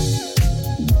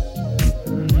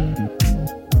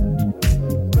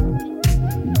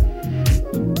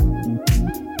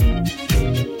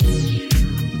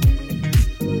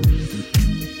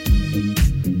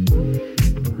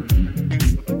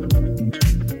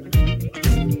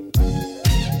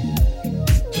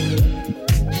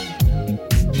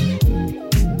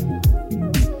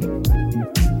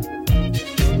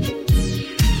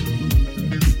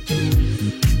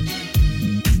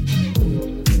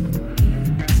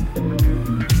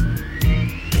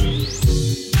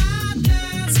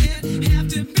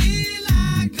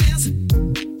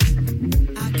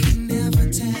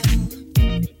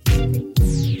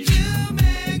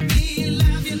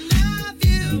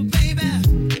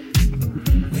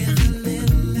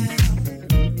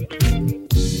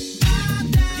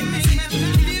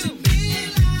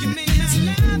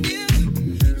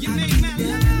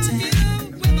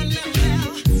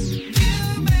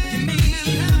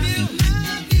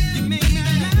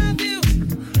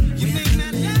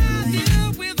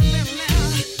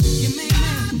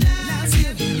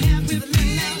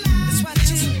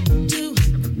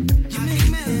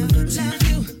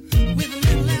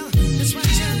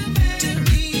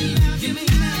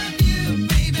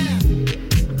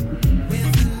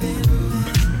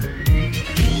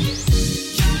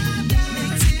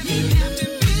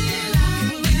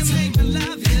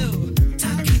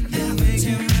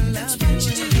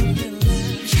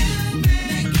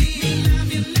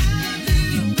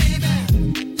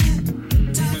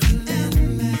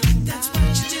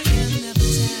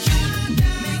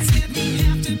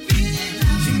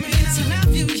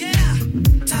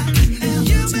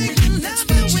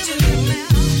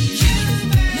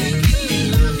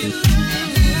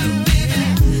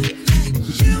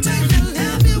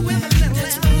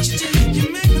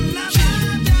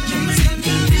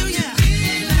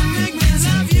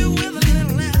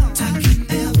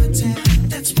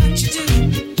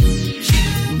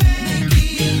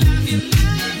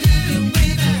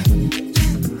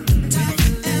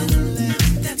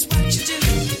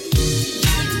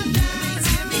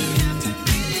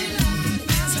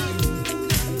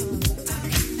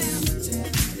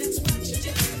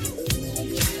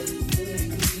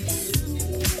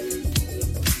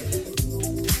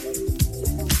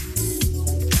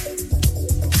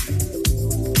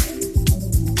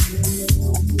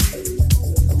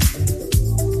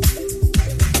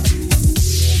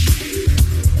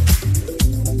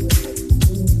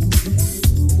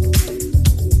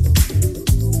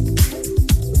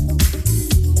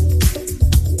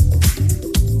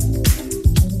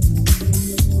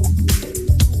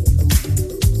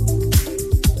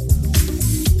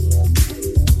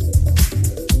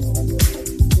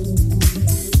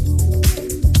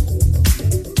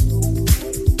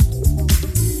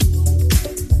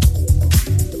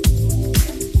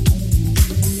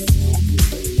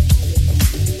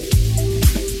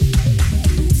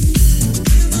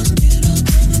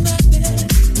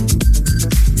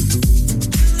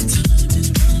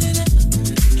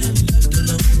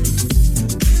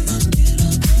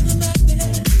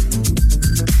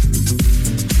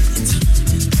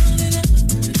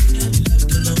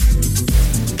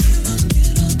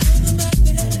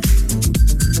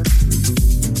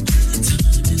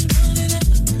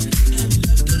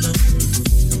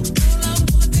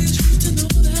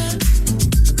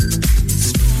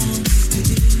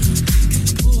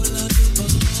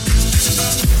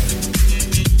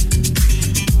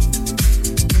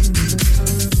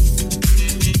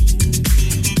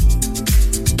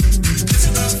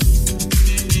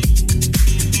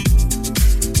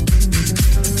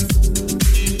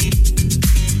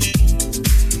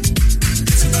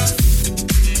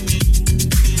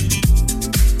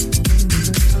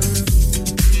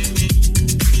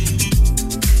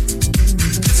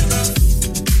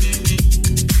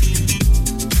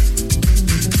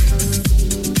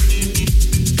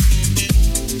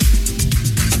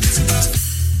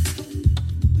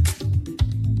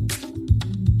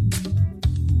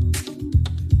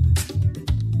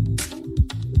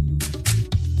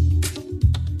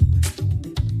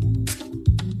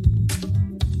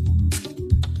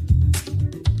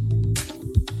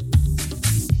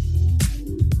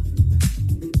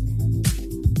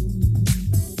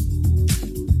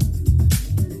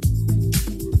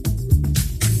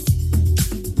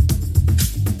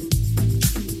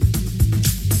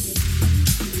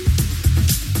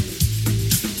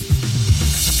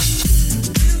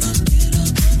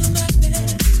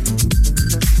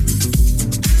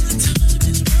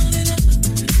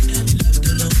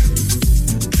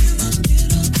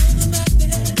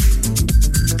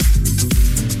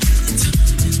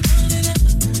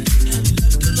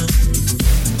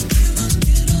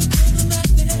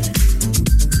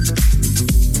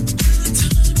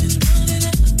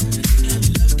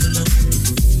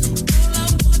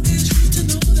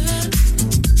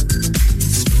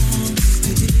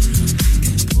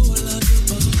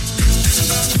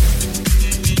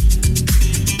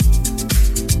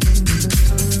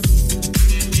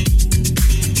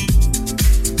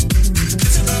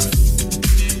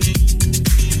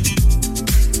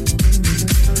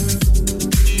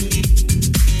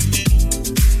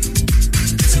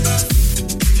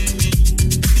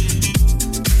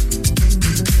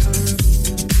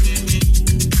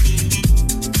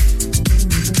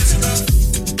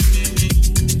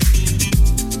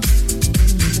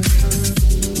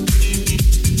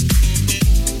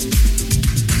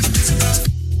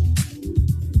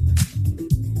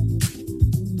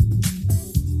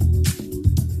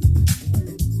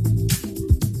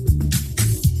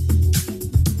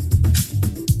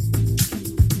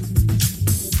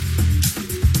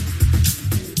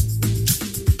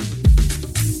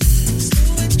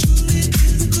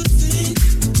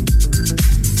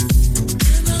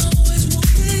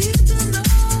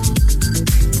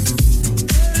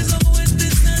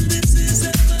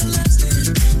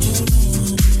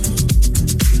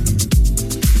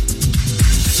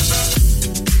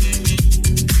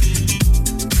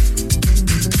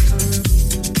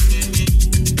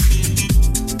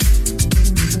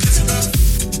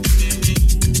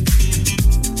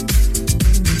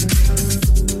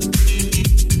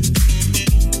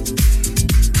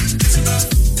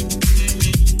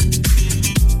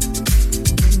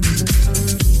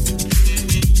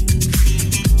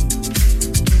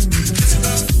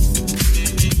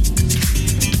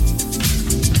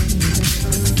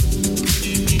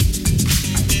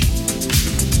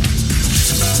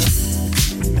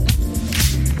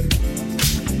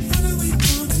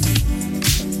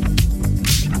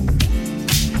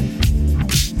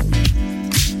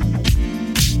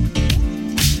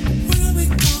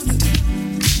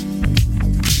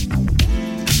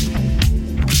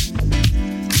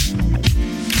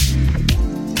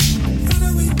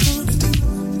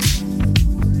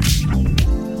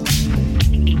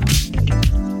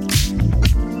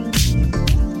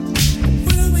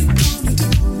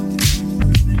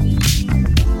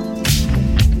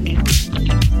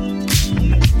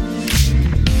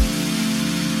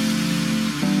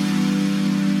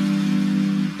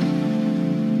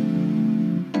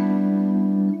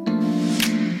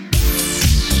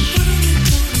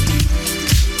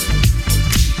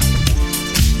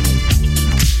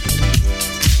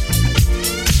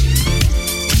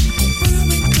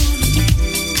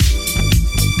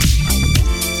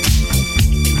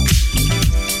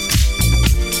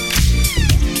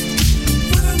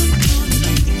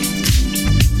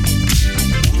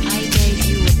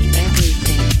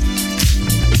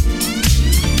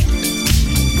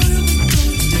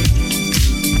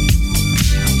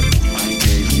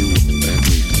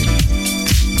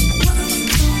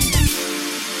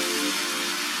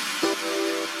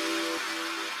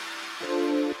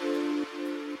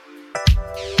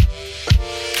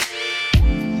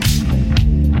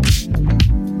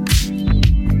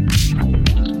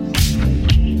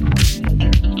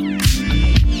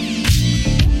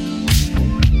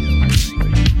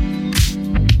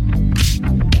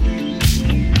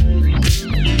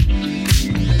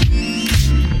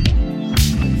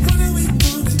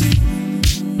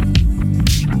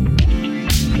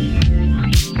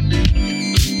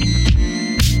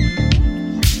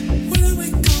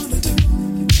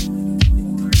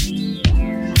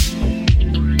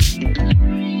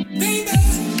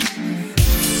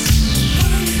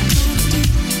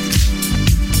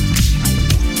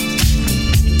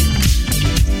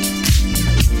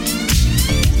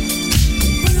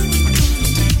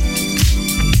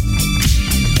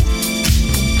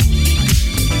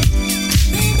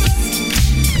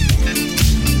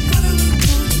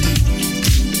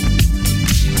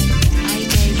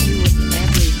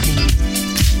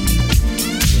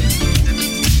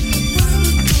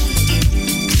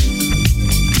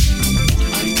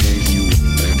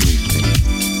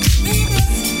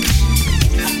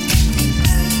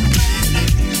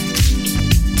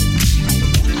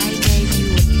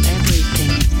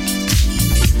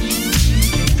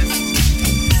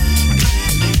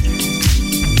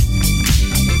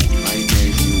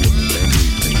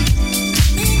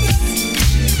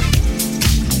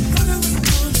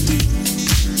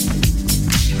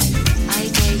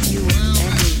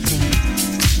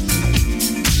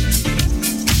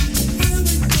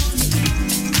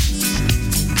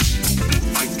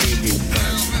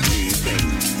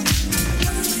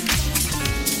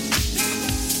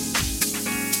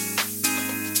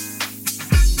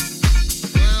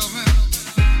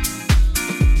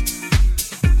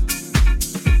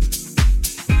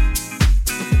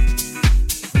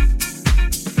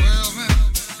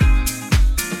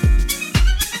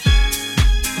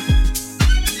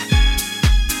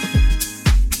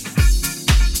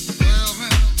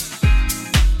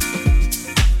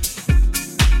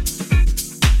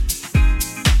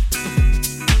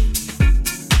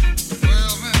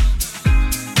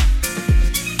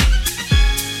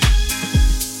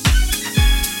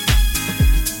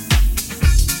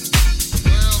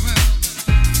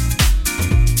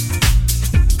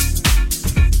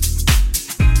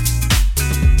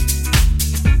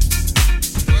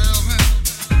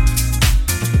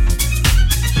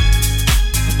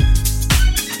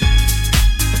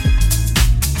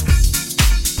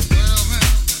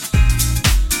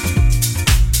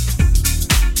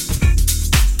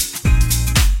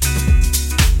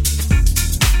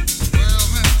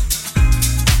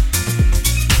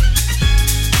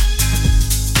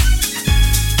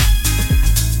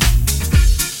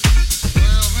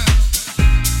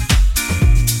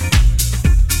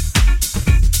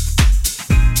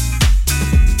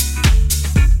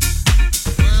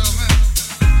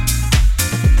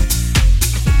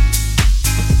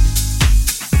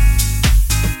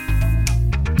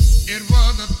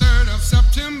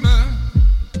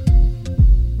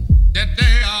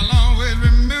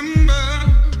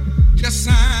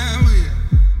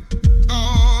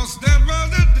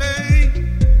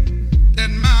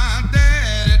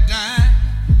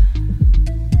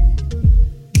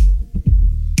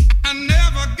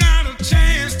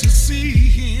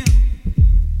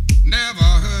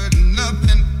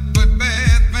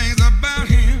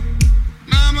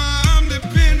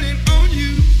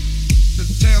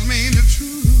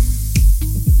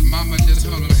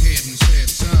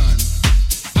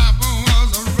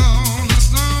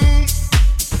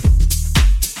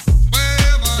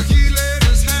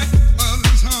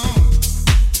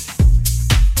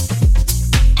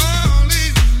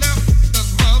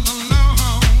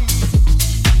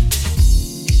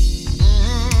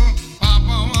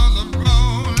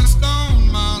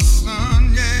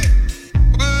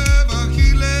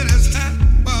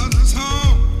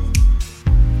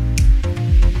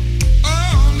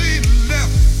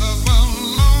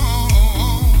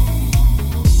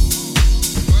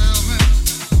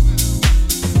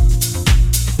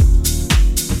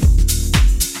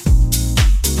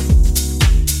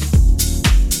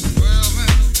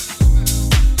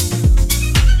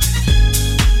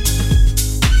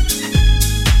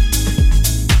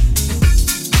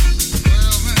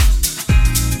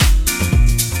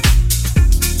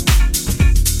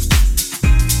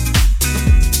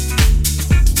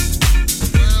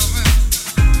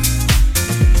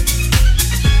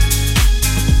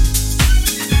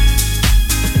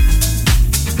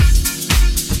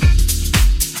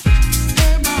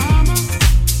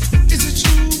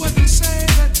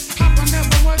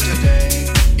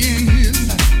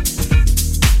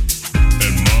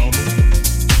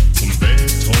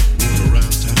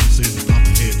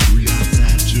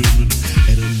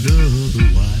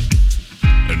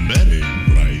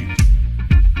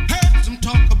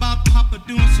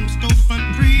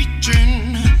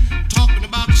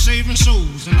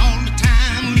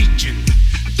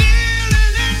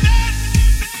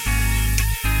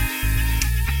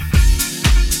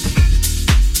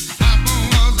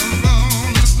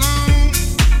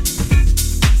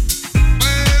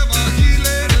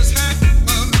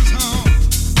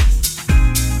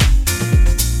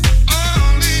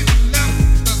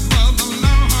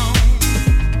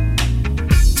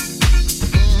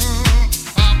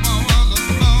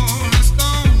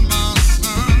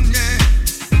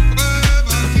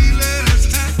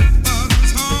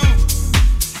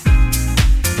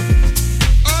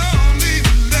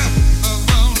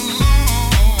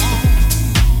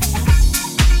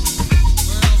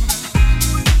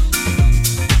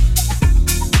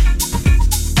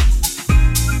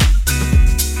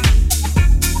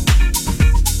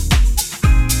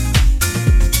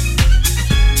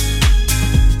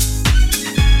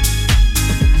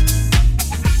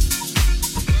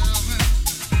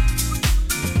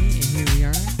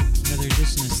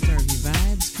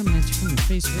 from the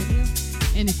Face Radio.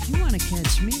 And if you want to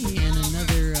catch me and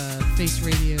another Face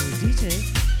Radio DJ,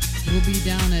 we'll be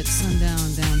down at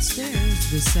Sundown Downstairs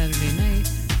this Saturday night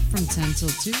from 10 till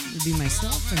 2. It'll be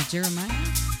myself and Jeremiah,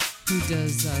 who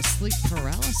does sleep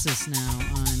paralysis now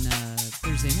on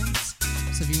Thursday nights.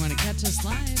 So if you want to catch us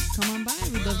live, come on by.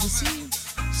 We'd love to see you.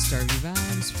 Starvue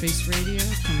Vibes, Face Radio,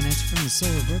 coming at you from the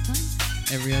soul of Brooklyn,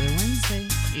 every other Wednesday,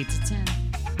 8 to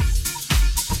 10.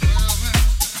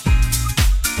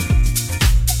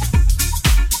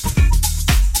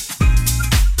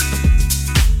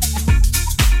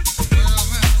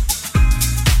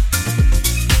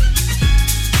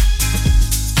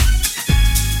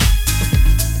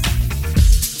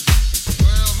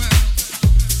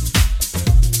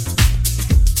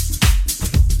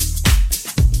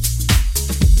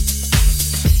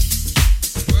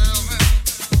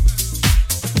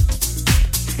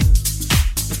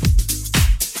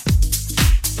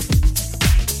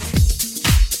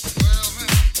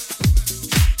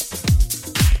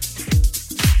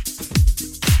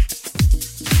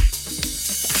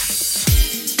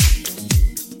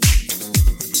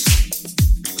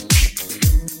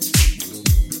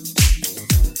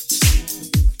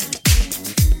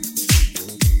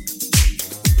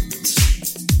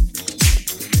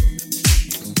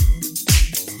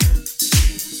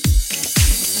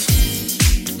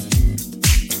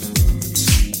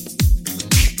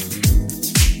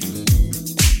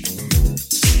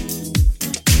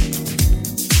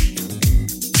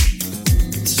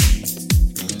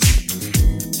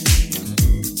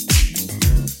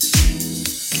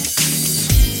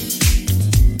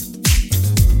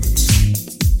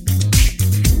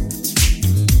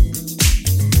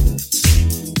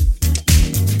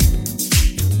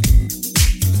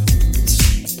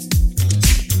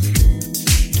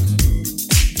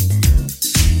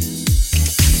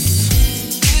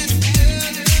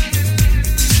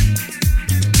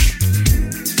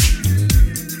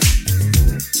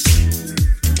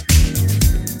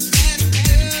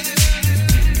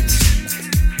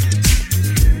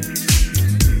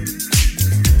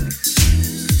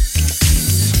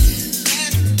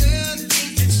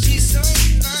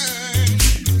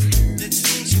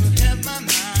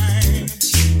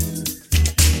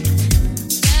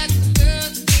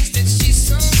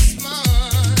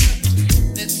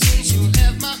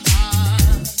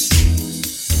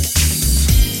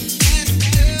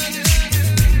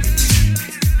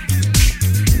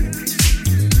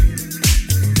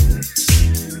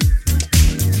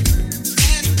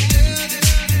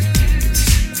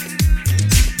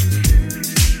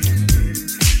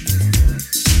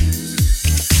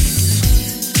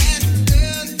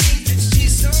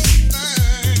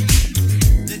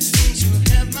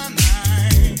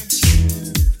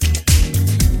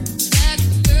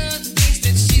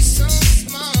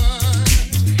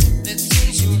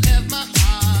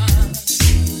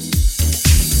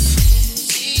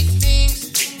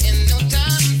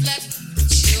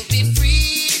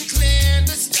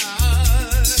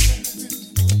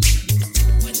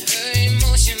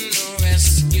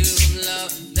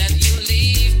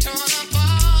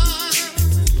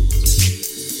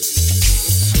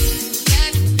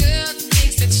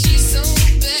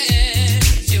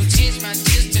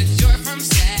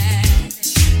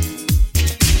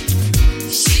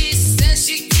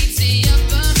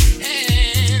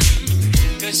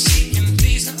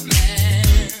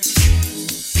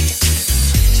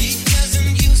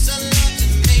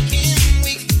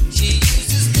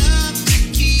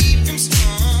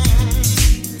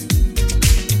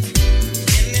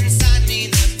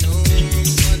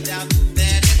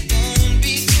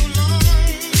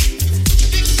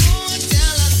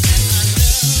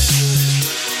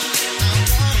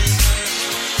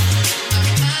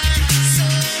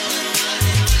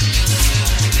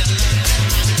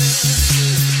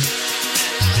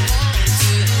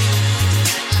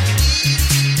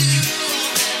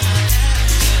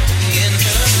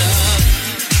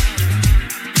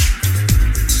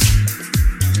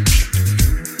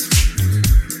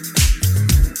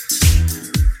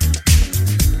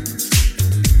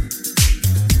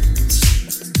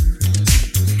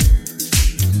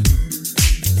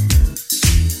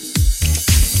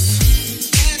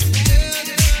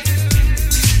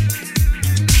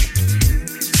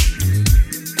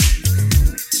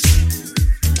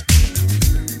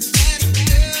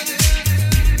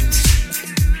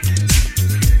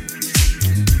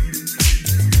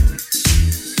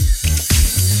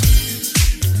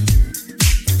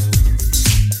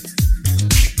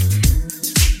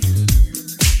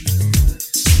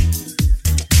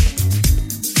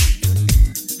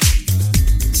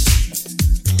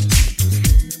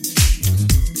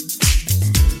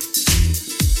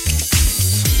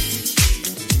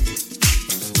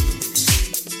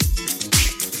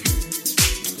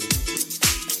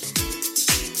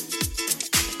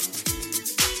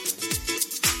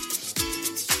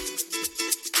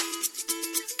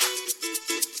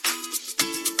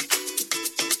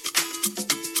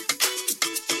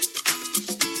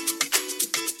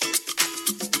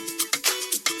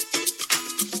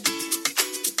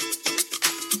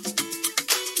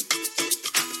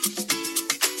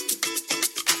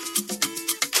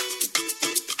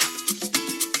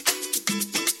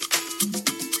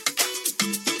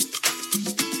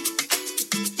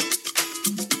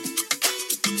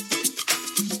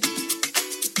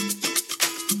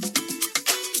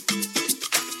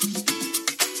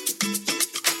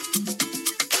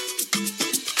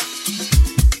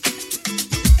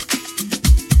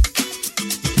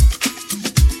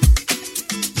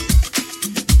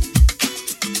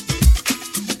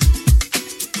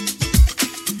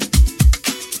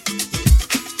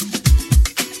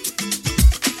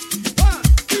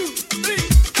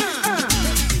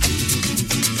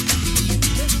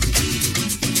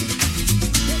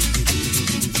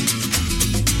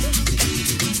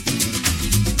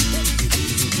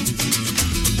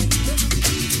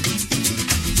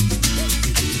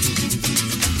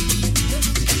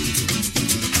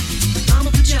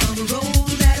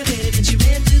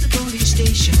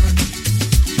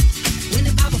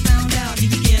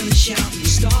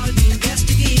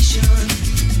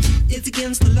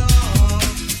 against the law.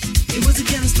 It was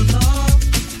against the law.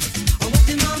 Or what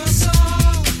the mama saw.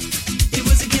 It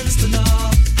was against the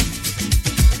law.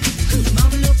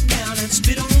 Mama looked down and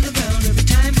spit on the ground every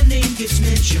time her name gets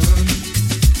mentioned.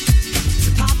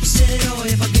 The papa said, oh,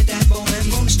 if I get that boy, I'm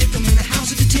gonna stick him in the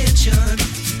house of detention.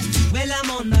 Well, I'm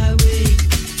on my way.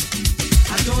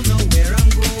 I don't know where I'm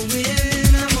going.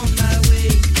 I'm on my way.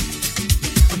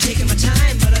 I'm taking my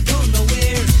time, but I don't know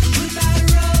where. Goodbye,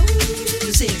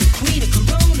 Rose, the queen of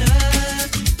Corona.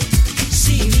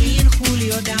 See me and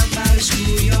Julio down by the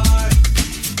schoolyard.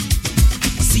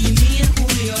 See me and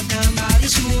Julio down by the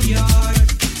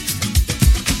schoolyard.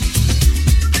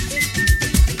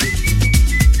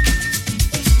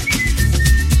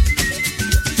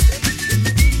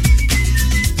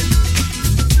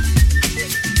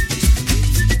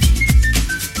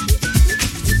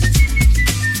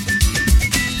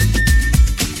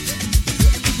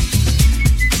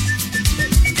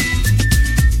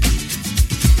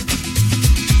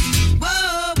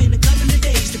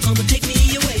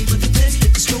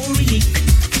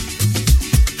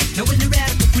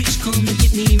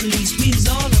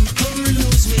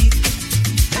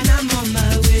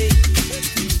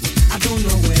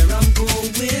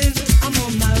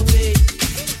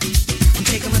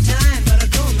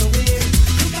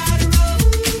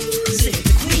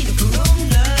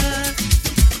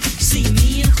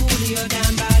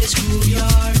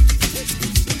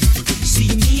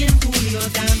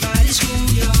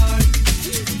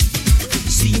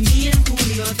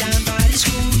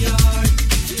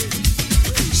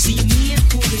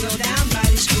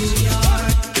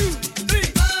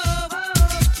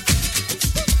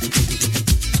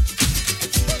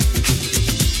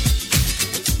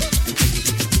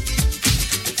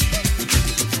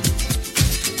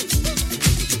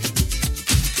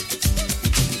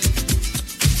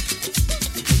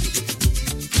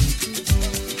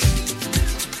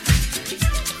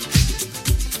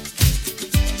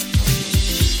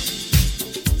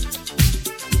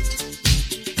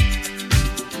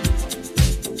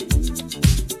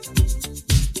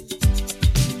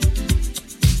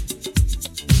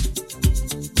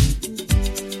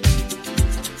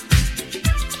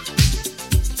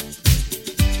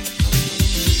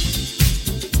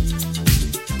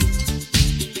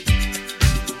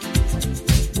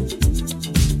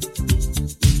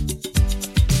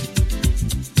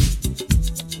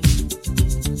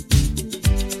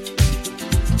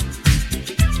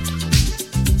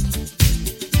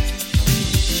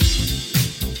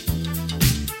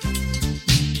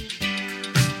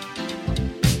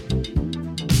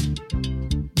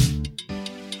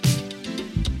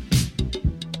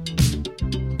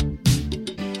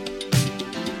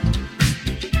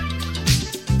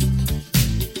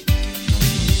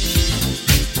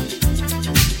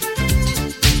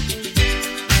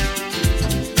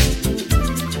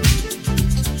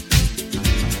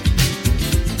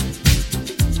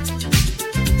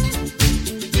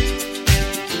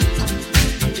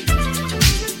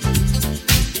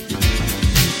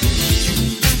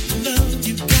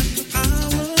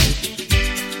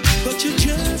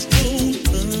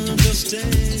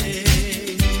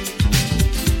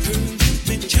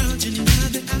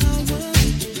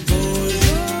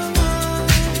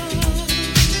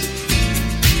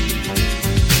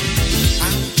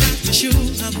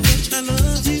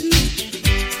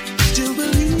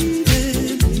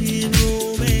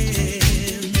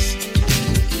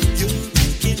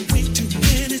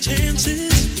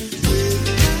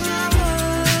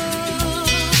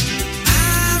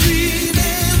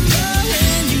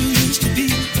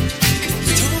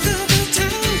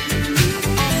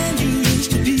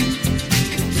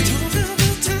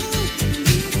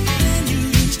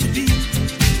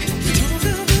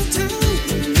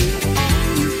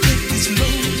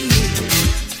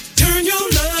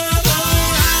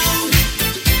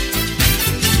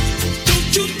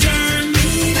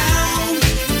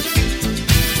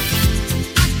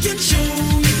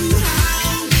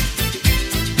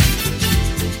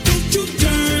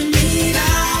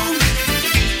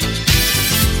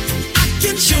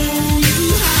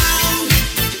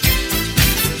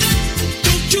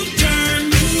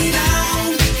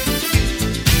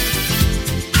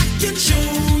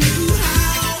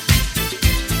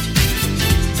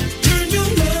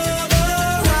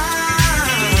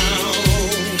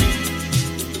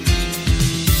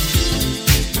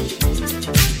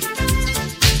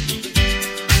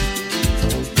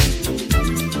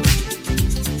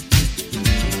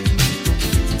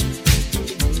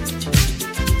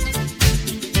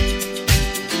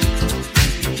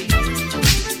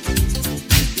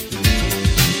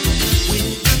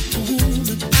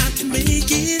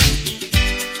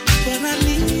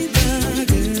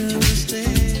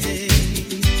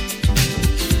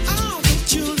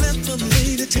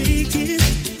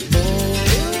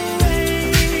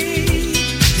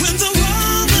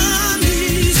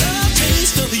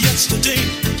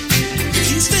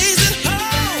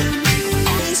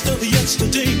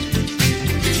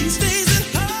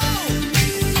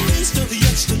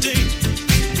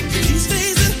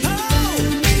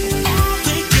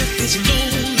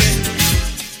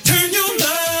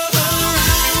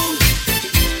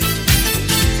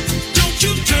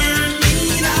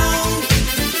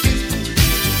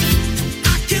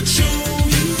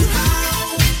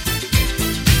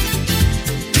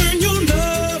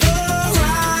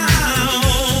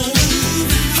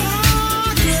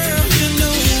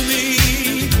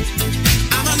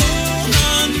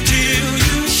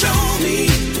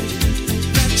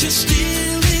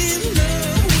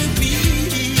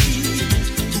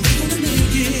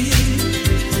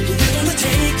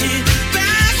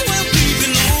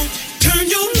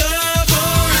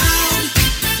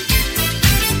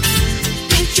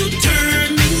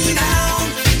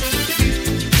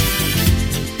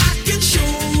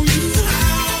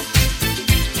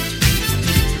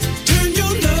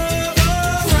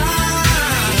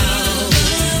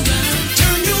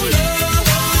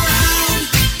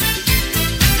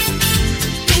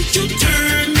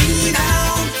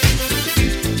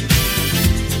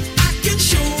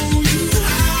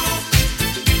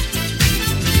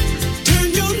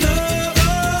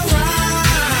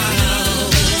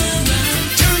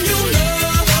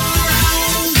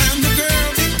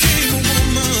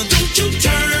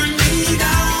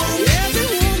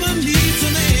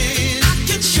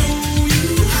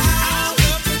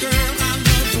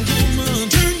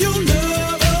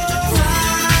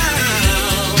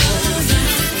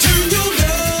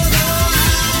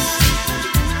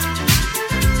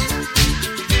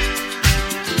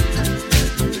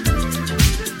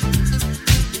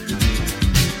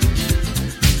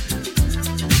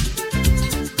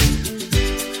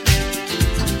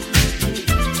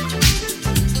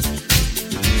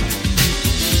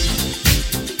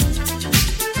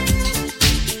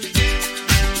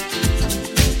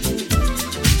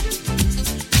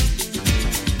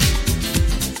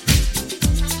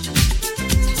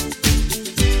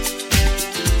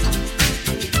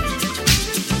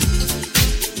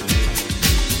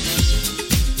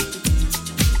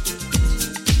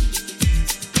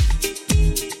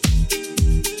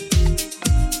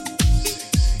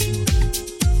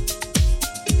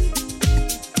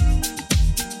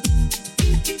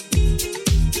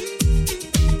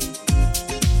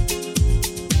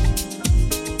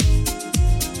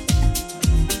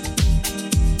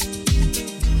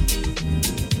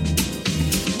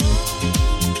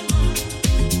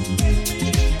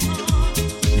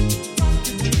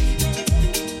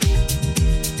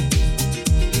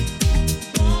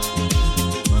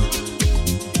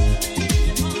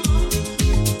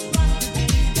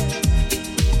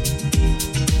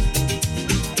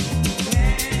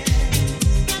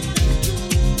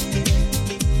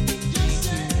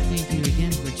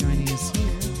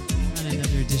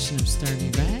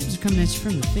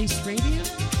 from the Face Radio.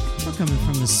 We're coming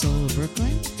from the soul of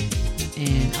Brooklyn.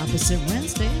 And opposite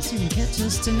Wednesdays, you can catch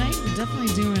us tonight. We're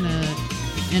definitely doing a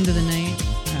end of the night,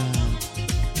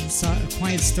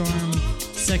 quiet storm,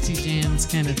 sexy jams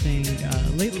kind of thing.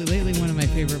 Lately, one of my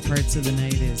favorite parts of the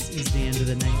night is the end of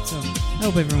the night. So I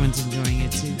hope everyone's enjoying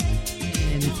it too.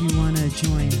 And if you want to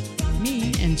join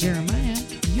me and Jeremiah,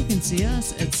 you can see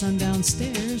us at Sundown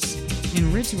Stairs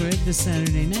in Ridgewood this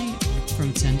Saturday night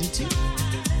from 10 to 2.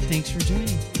 Thanks for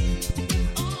joining.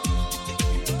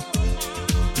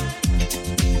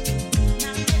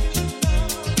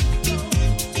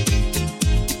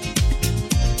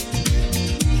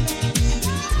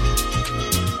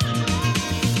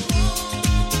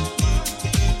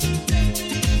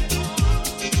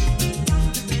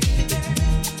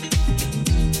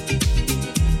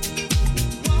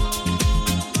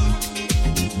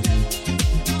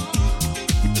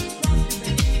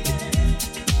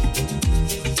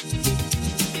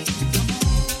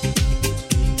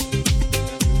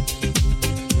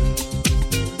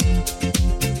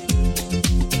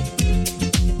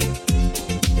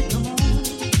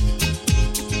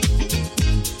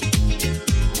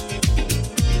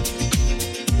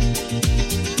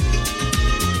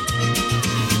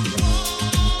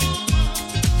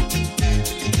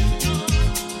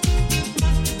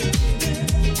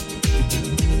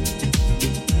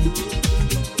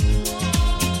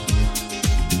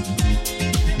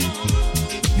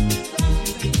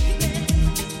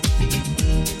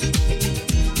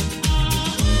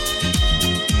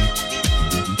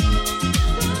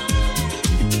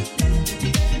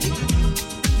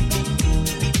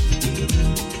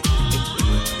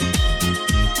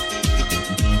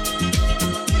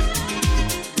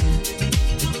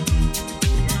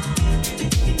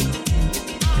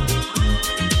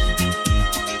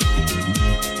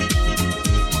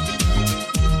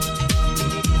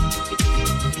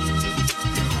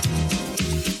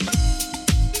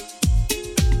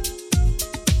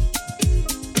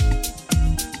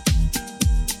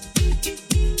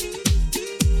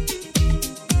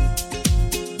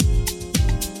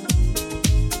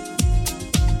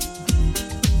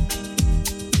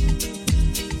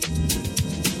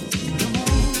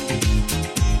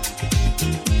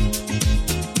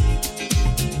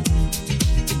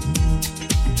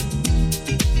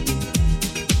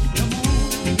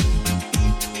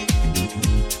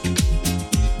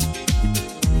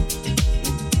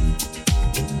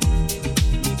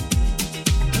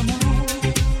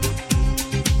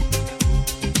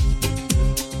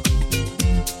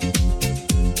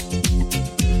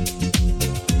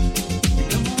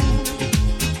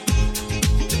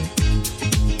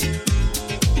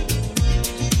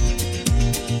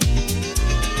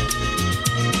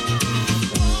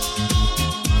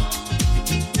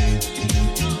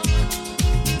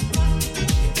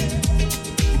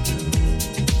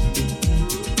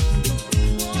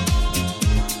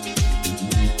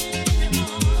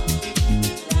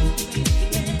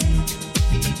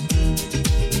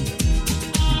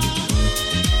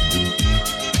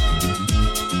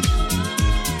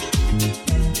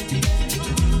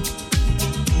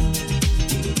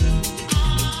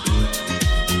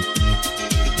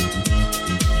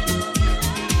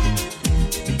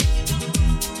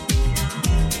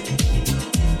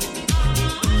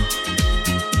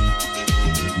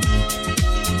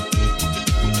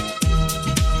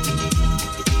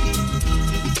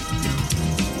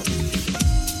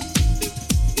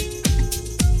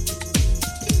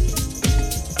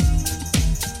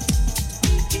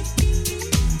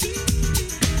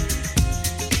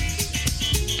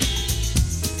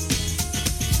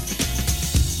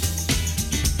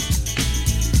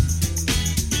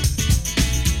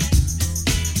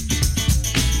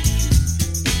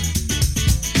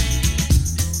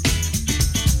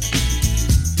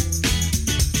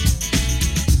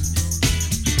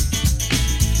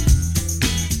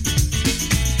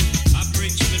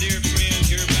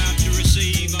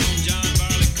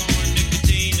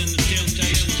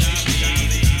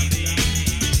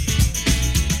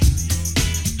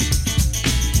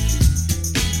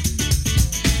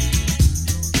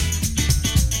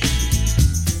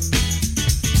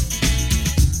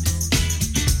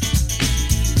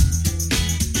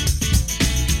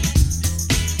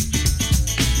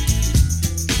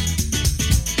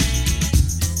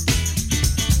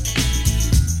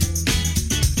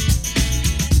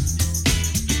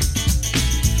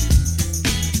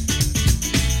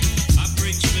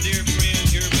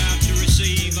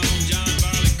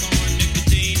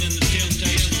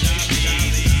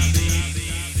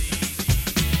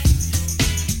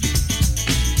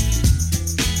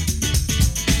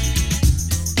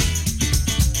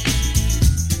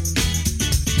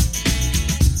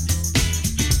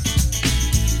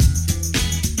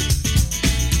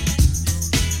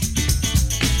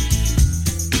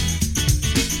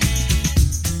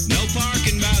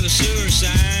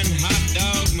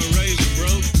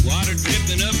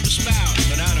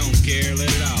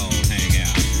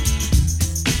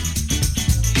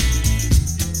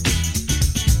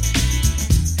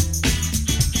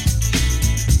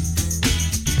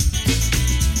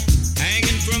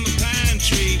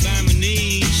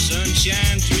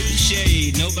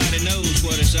 Nobody knows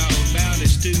what it's all about.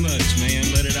 It's too much, man.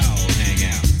 Let it all hang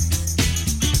out.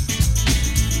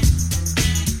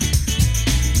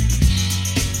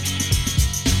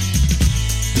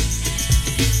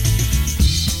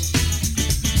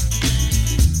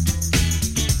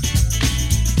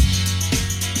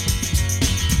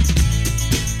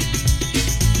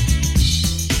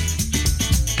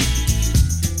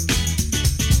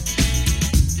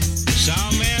 Saw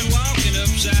a man walking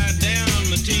upside down.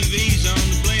 My TV's on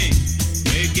the blink.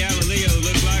 Made Galileo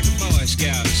look like a Boy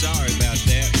Scout. Sorry,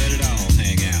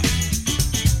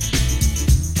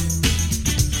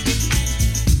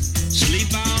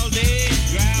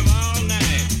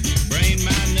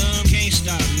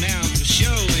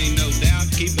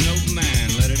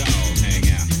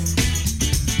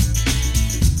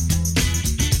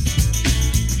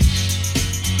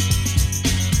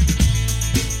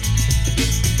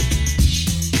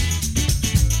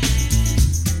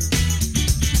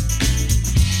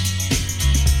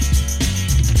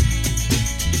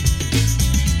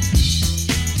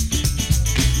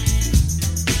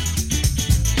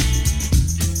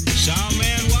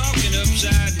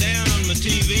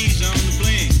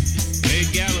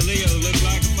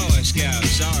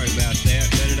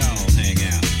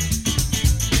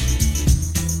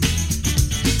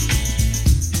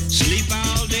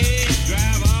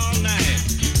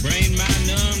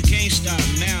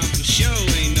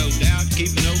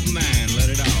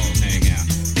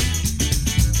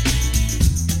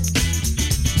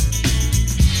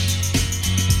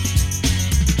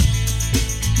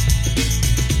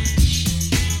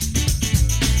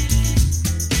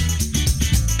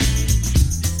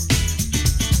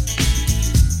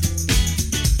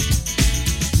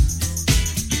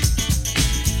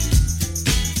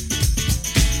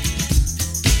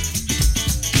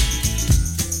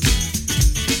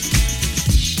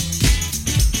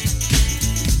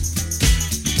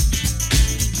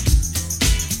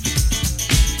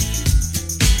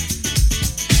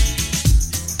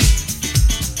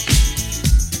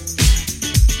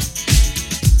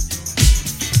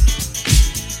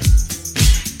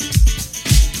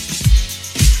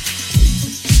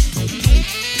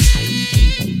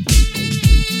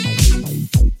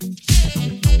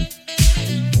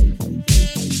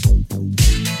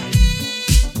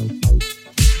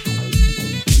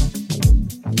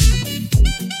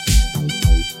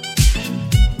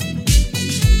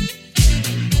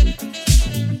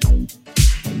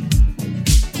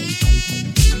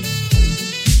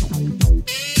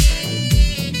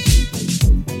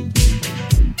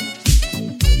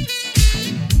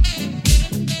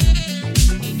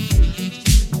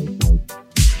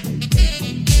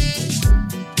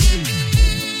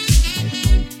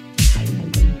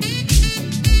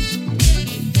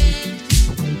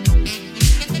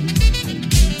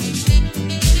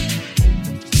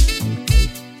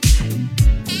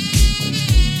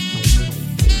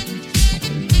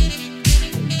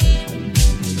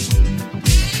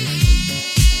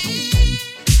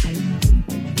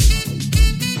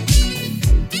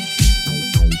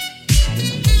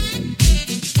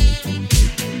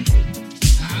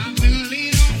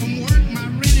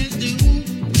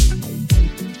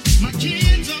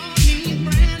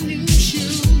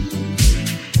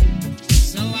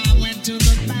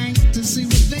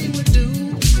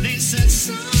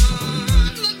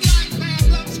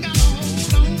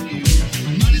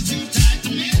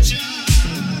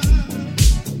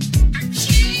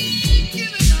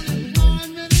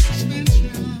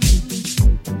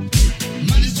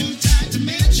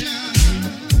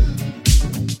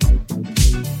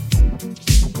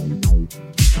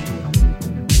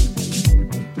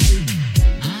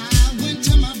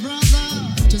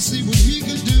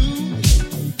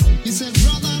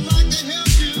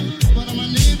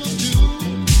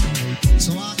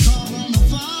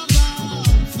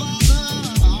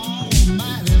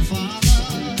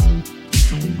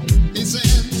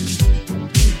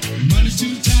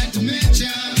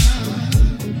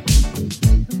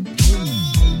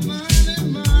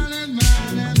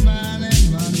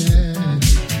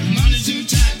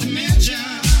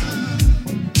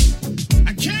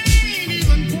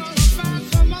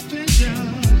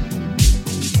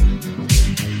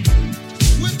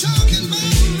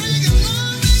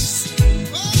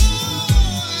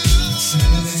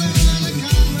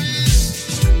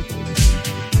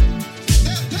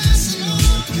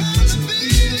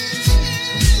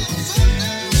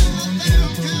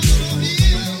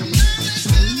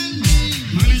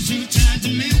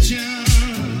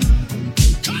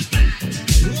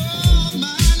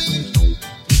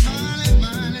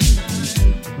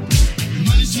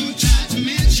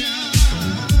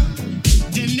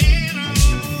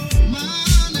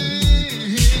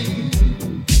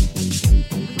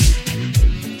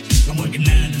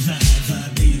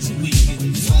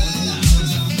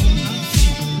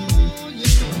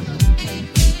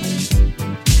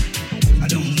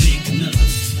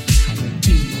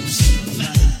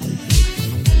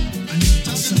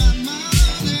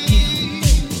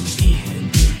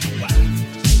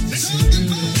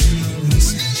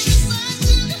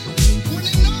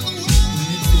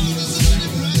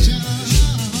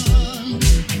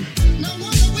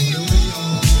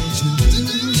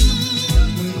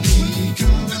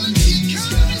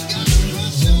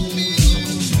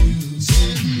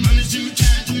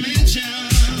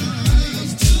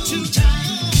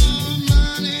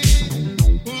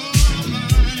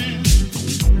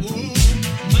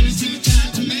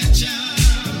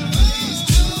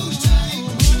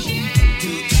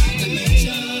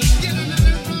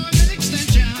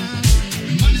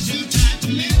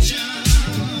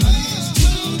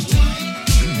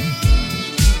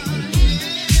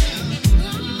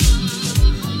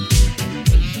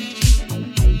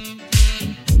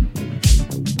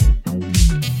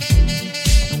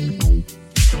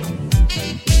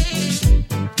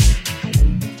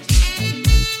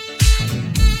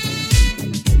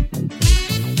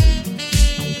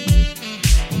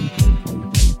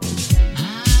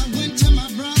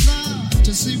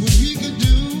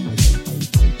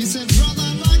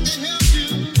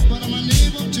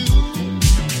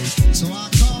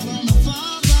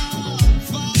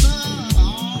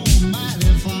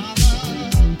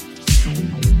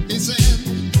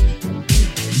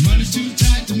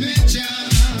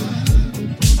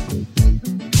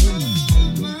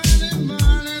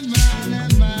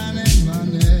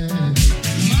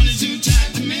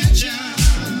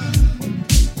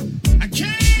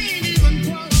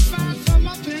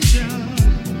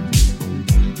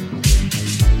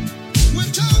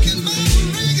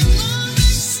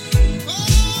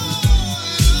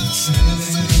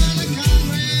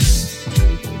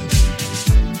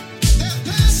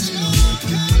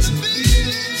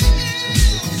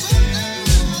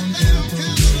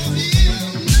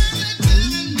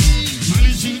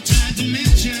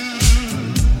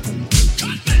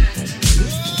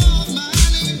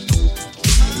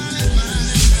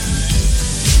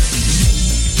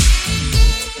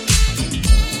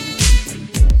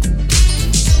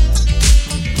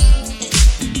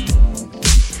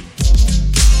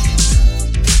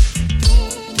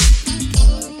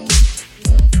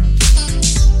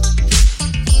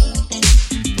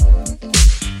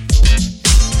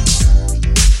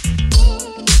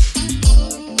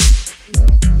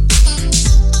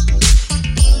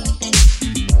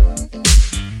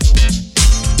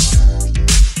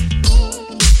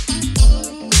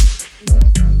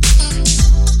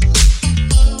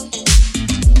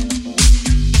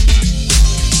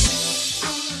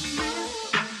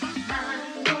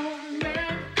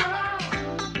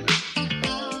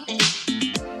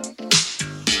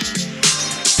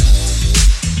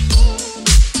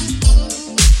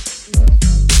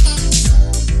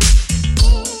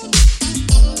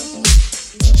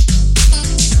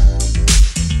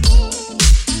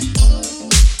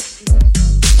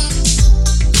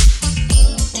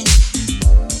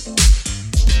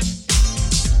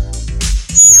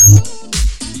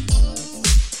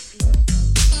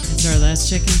 last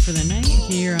check-in for the night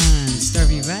here on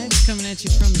Starvue Vibes, coming at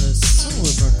you from the soul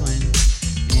of Brooklyn.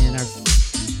 And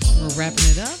we're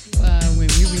wrapping it up when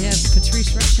we have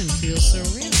Patrice Russian, Feels So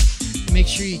Real. Make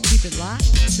sure you keep it locked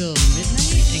till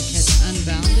midnight and catch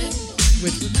Unbounded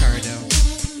with Ricardo.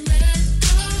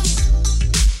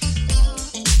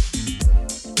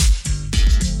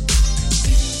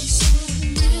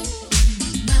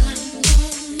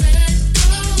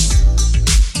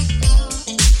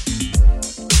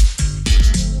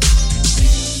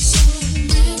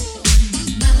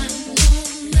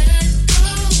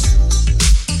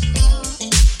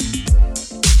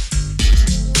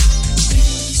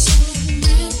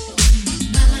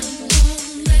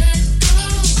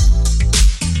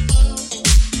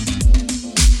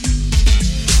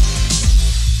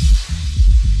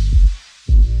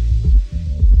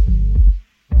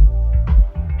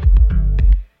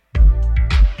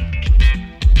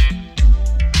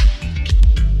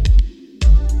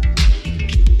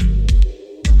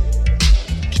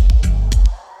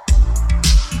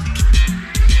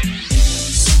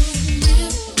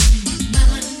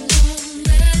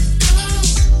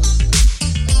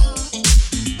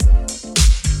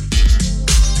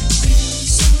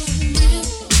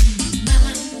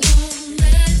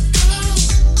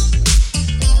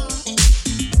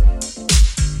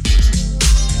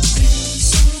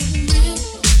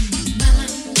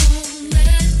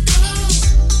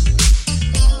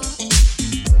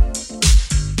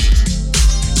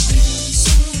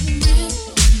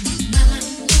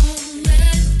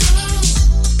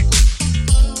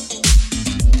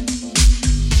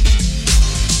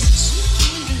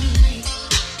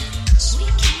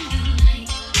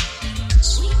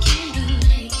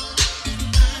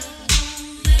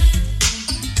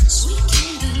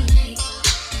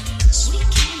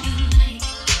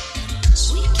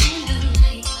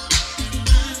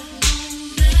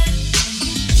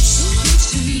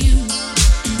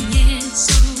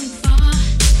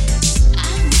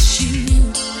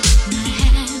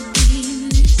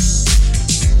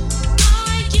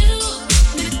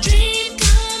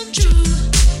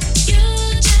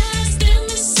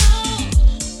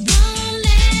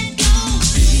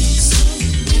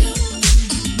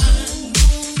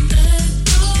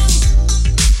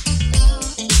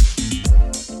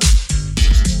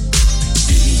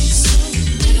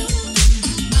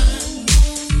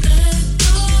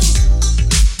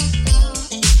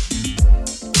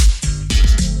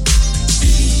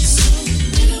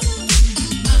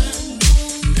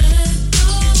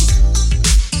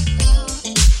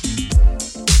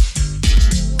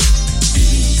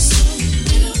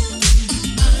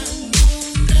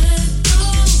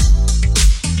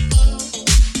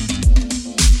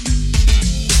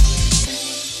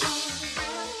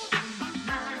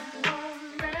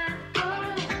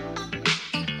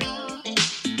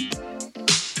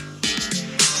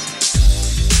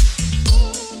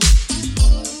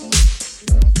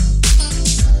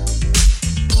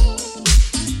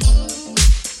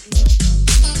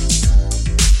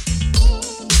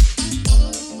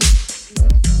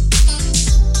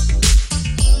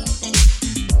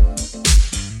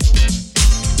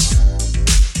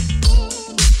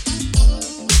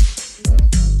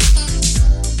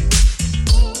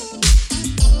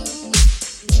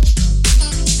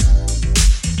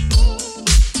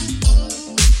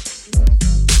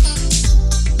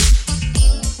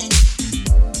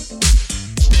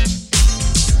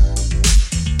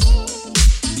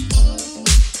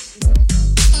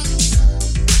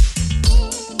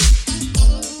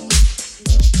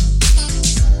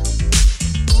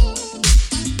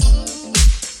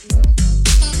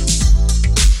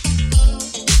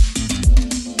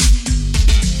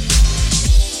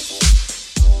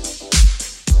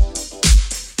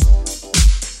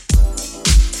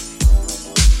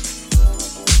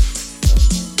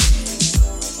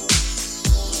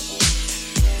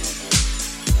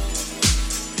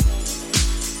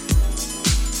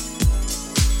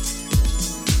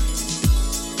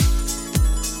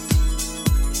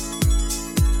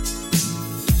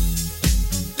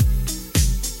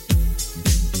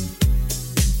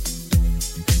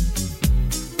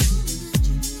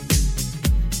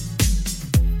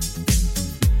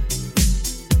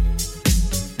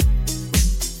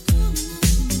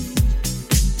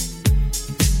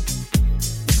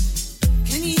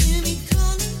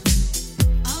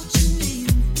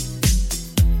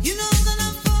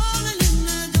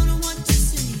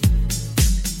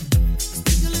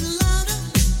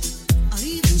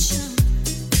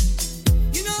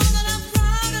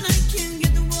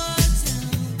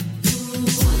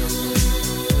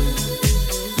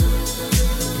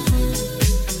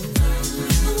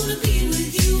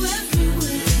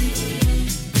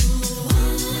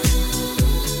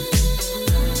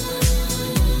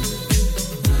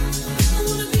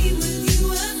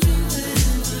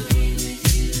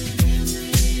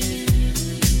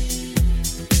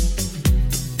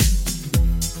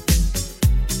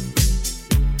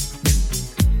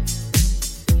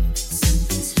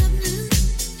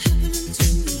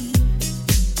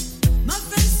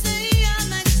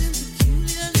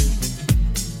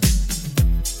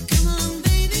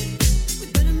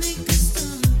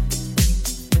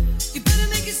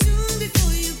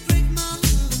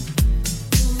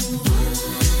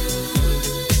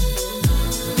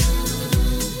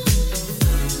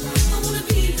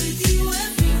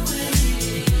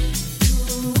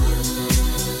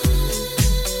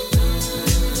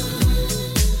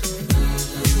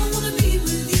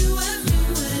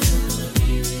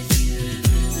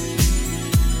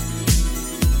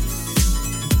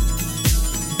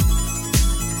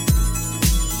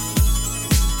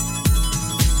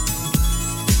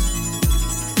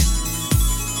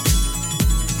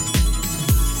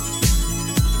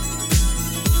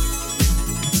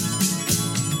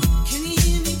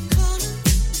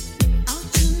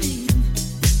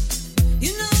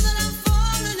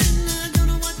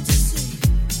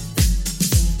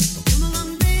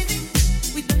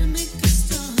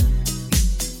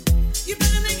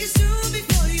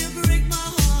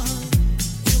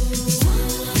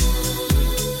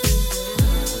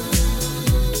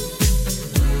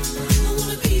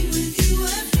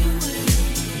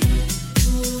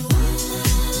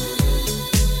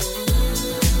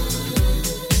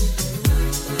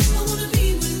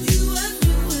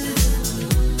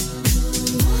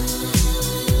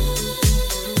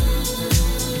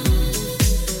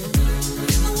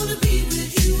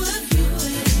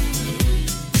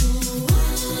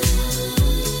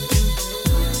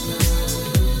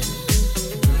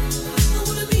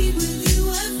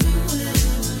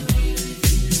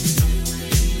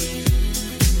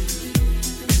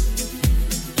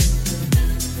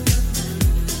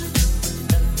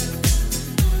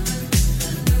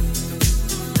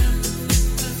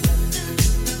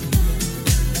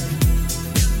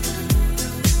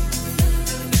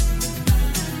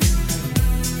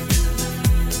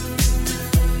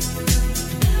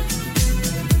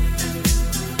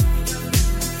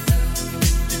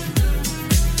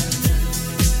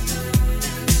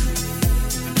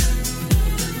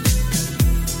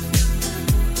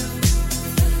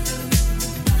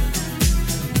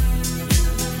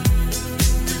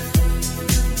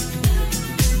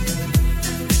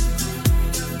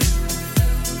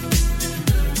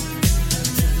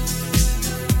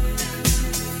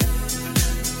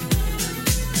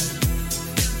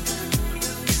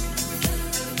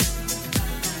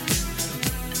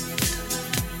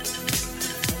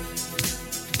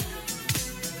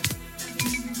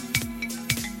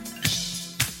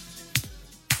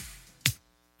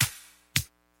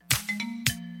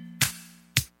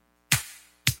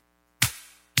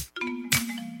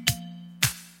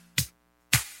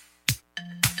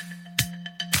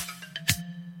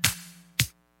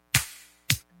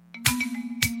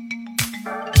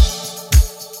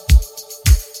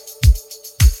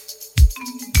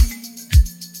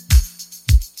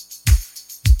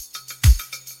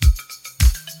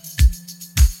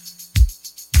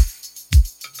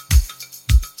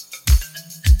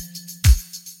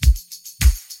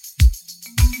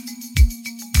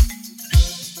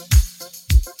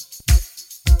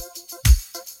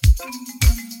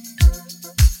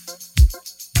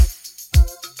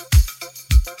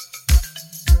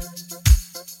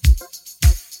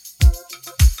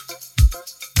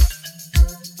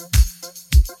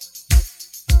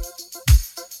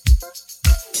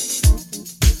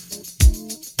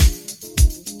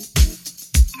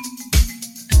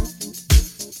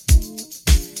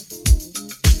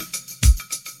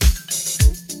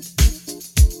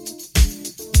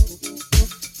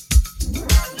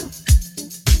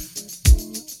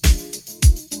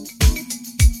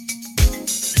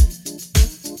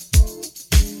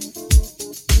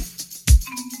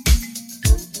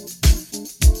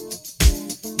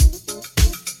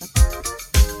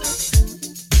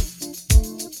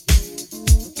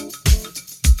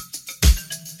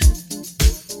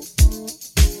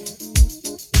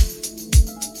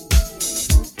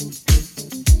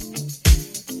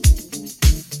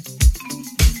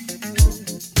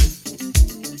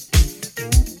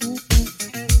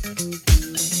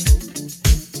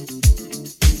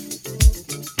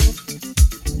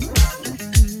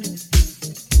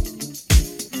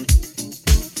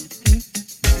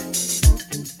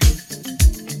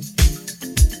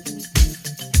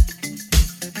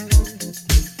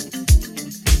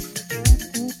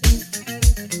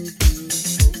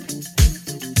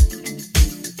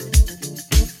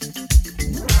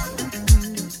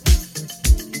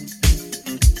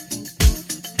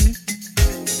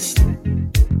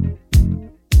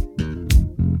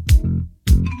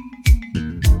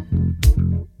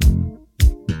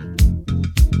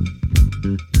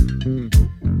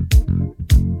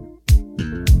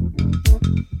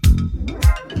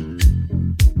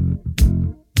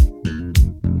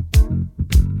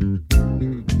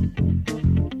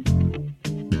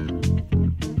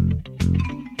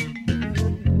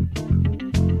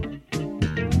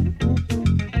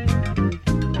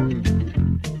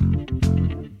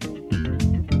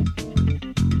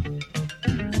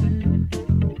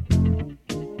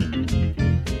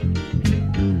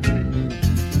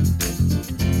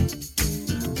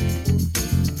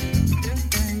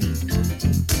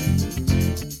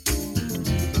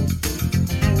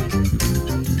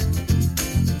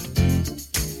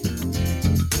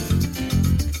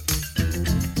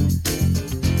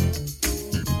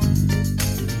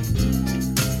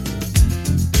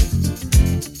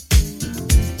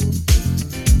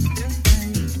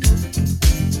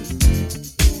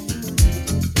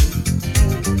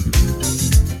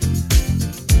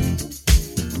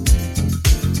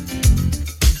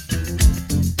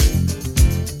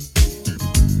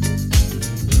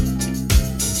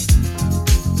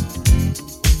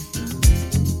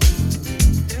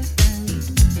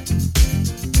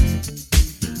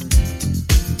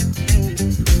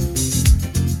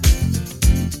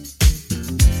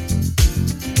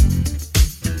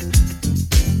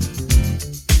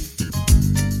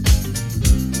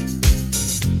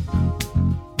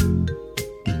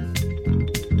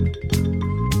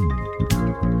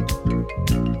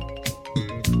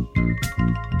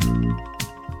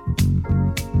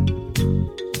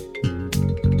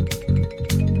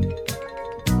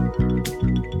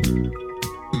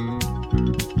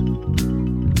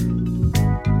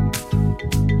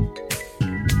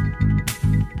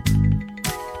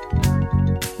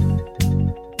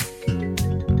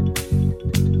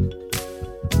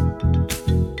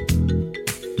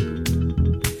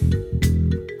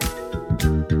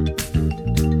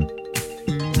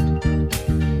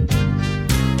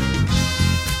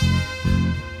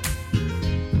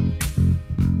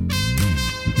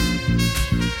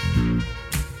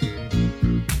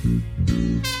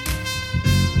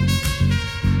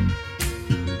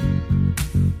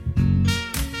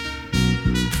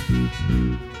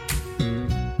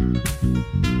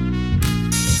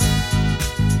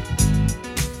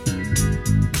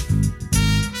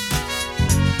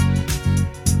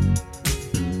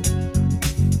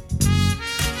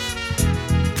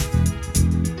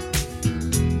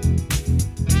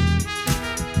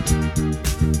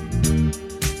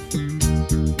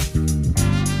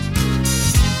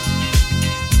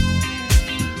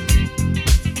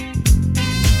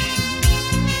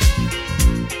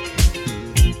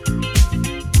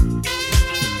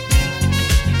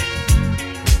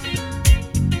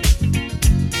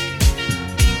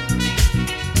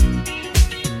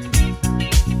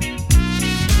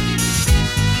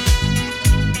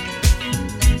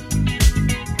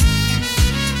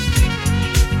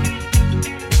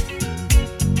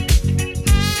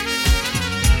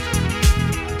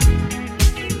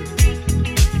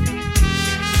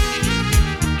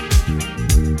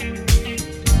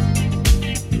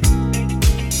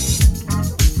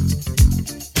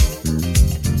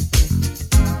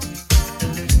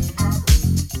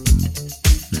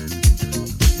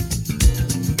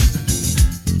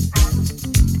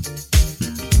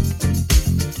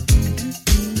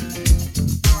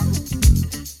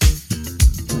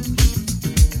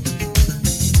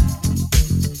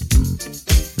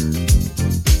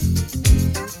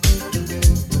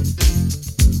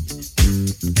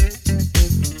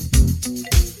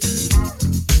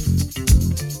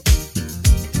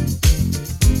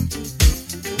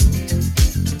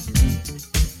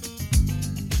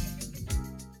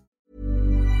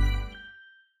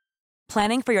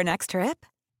 Planning for your next trip?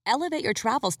 Elevate your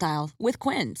travel style with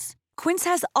Quince. Quince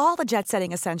has all the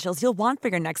jet-setting essentials you'll want for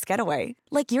your next getaway,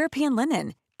 like European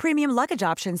linen, premium luggage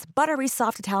options, buttery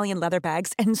soft Italian leather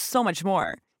bags, and so much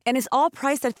more. And is all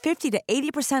priced at 50 to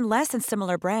 80% less than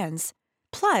similar brands.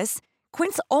 Plus,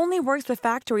 Quince only works with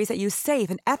factories that use safe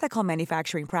and ethical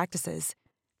manufacturing practices.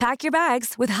 Pack your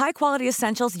bags with high-quality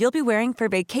essentials you'll be wearing for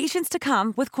vacations to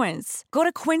come with Quince. Go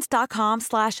to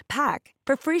quince.com/pack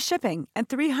for free shipping and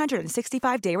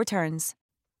 365-day returns.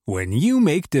 When you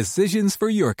make decisions for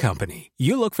your company,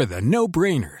 you look for the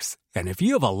no-brainers. And if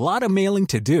you have a lot of mailing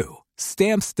to do,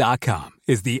 Stamps.com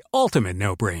is the ultimate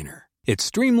no-brainer. It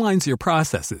streamlines your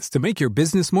processes to make your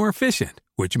business more efficient,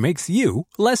 which makes you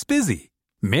less busy.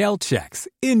 Mail checks,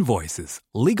 invoices,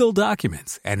 legal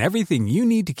documents, and everything you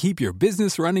need to keep your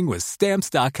business running with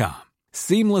Stamps.com.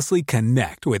 Seamlessly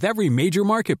connect with every major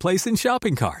marketplace and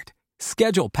shopping cart.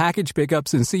 Schedule package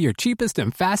pickups and see your cheapest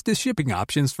and fastest shipping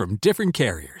options from different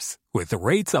carriers, with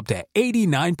rates up to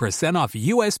 89% off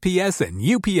USPS and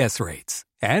UPS rates.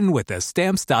 And with the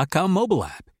Stamps.com mobile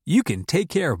app, you can take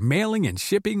care of mailing and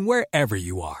shipping wherever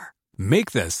you are.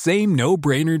 Make the same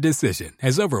no-brainer decision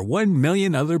as over 1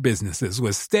 million other businesses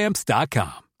with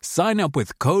Stamps.com. Sign up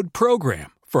with code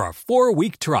PROGRAM for a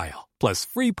 4-week trial, plus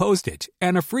free postage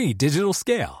and a free digital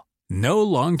scale. No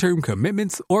long-term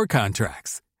commitments or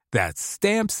contracts. That's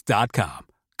Stamps.com.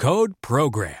 Code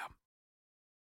PROGRAM.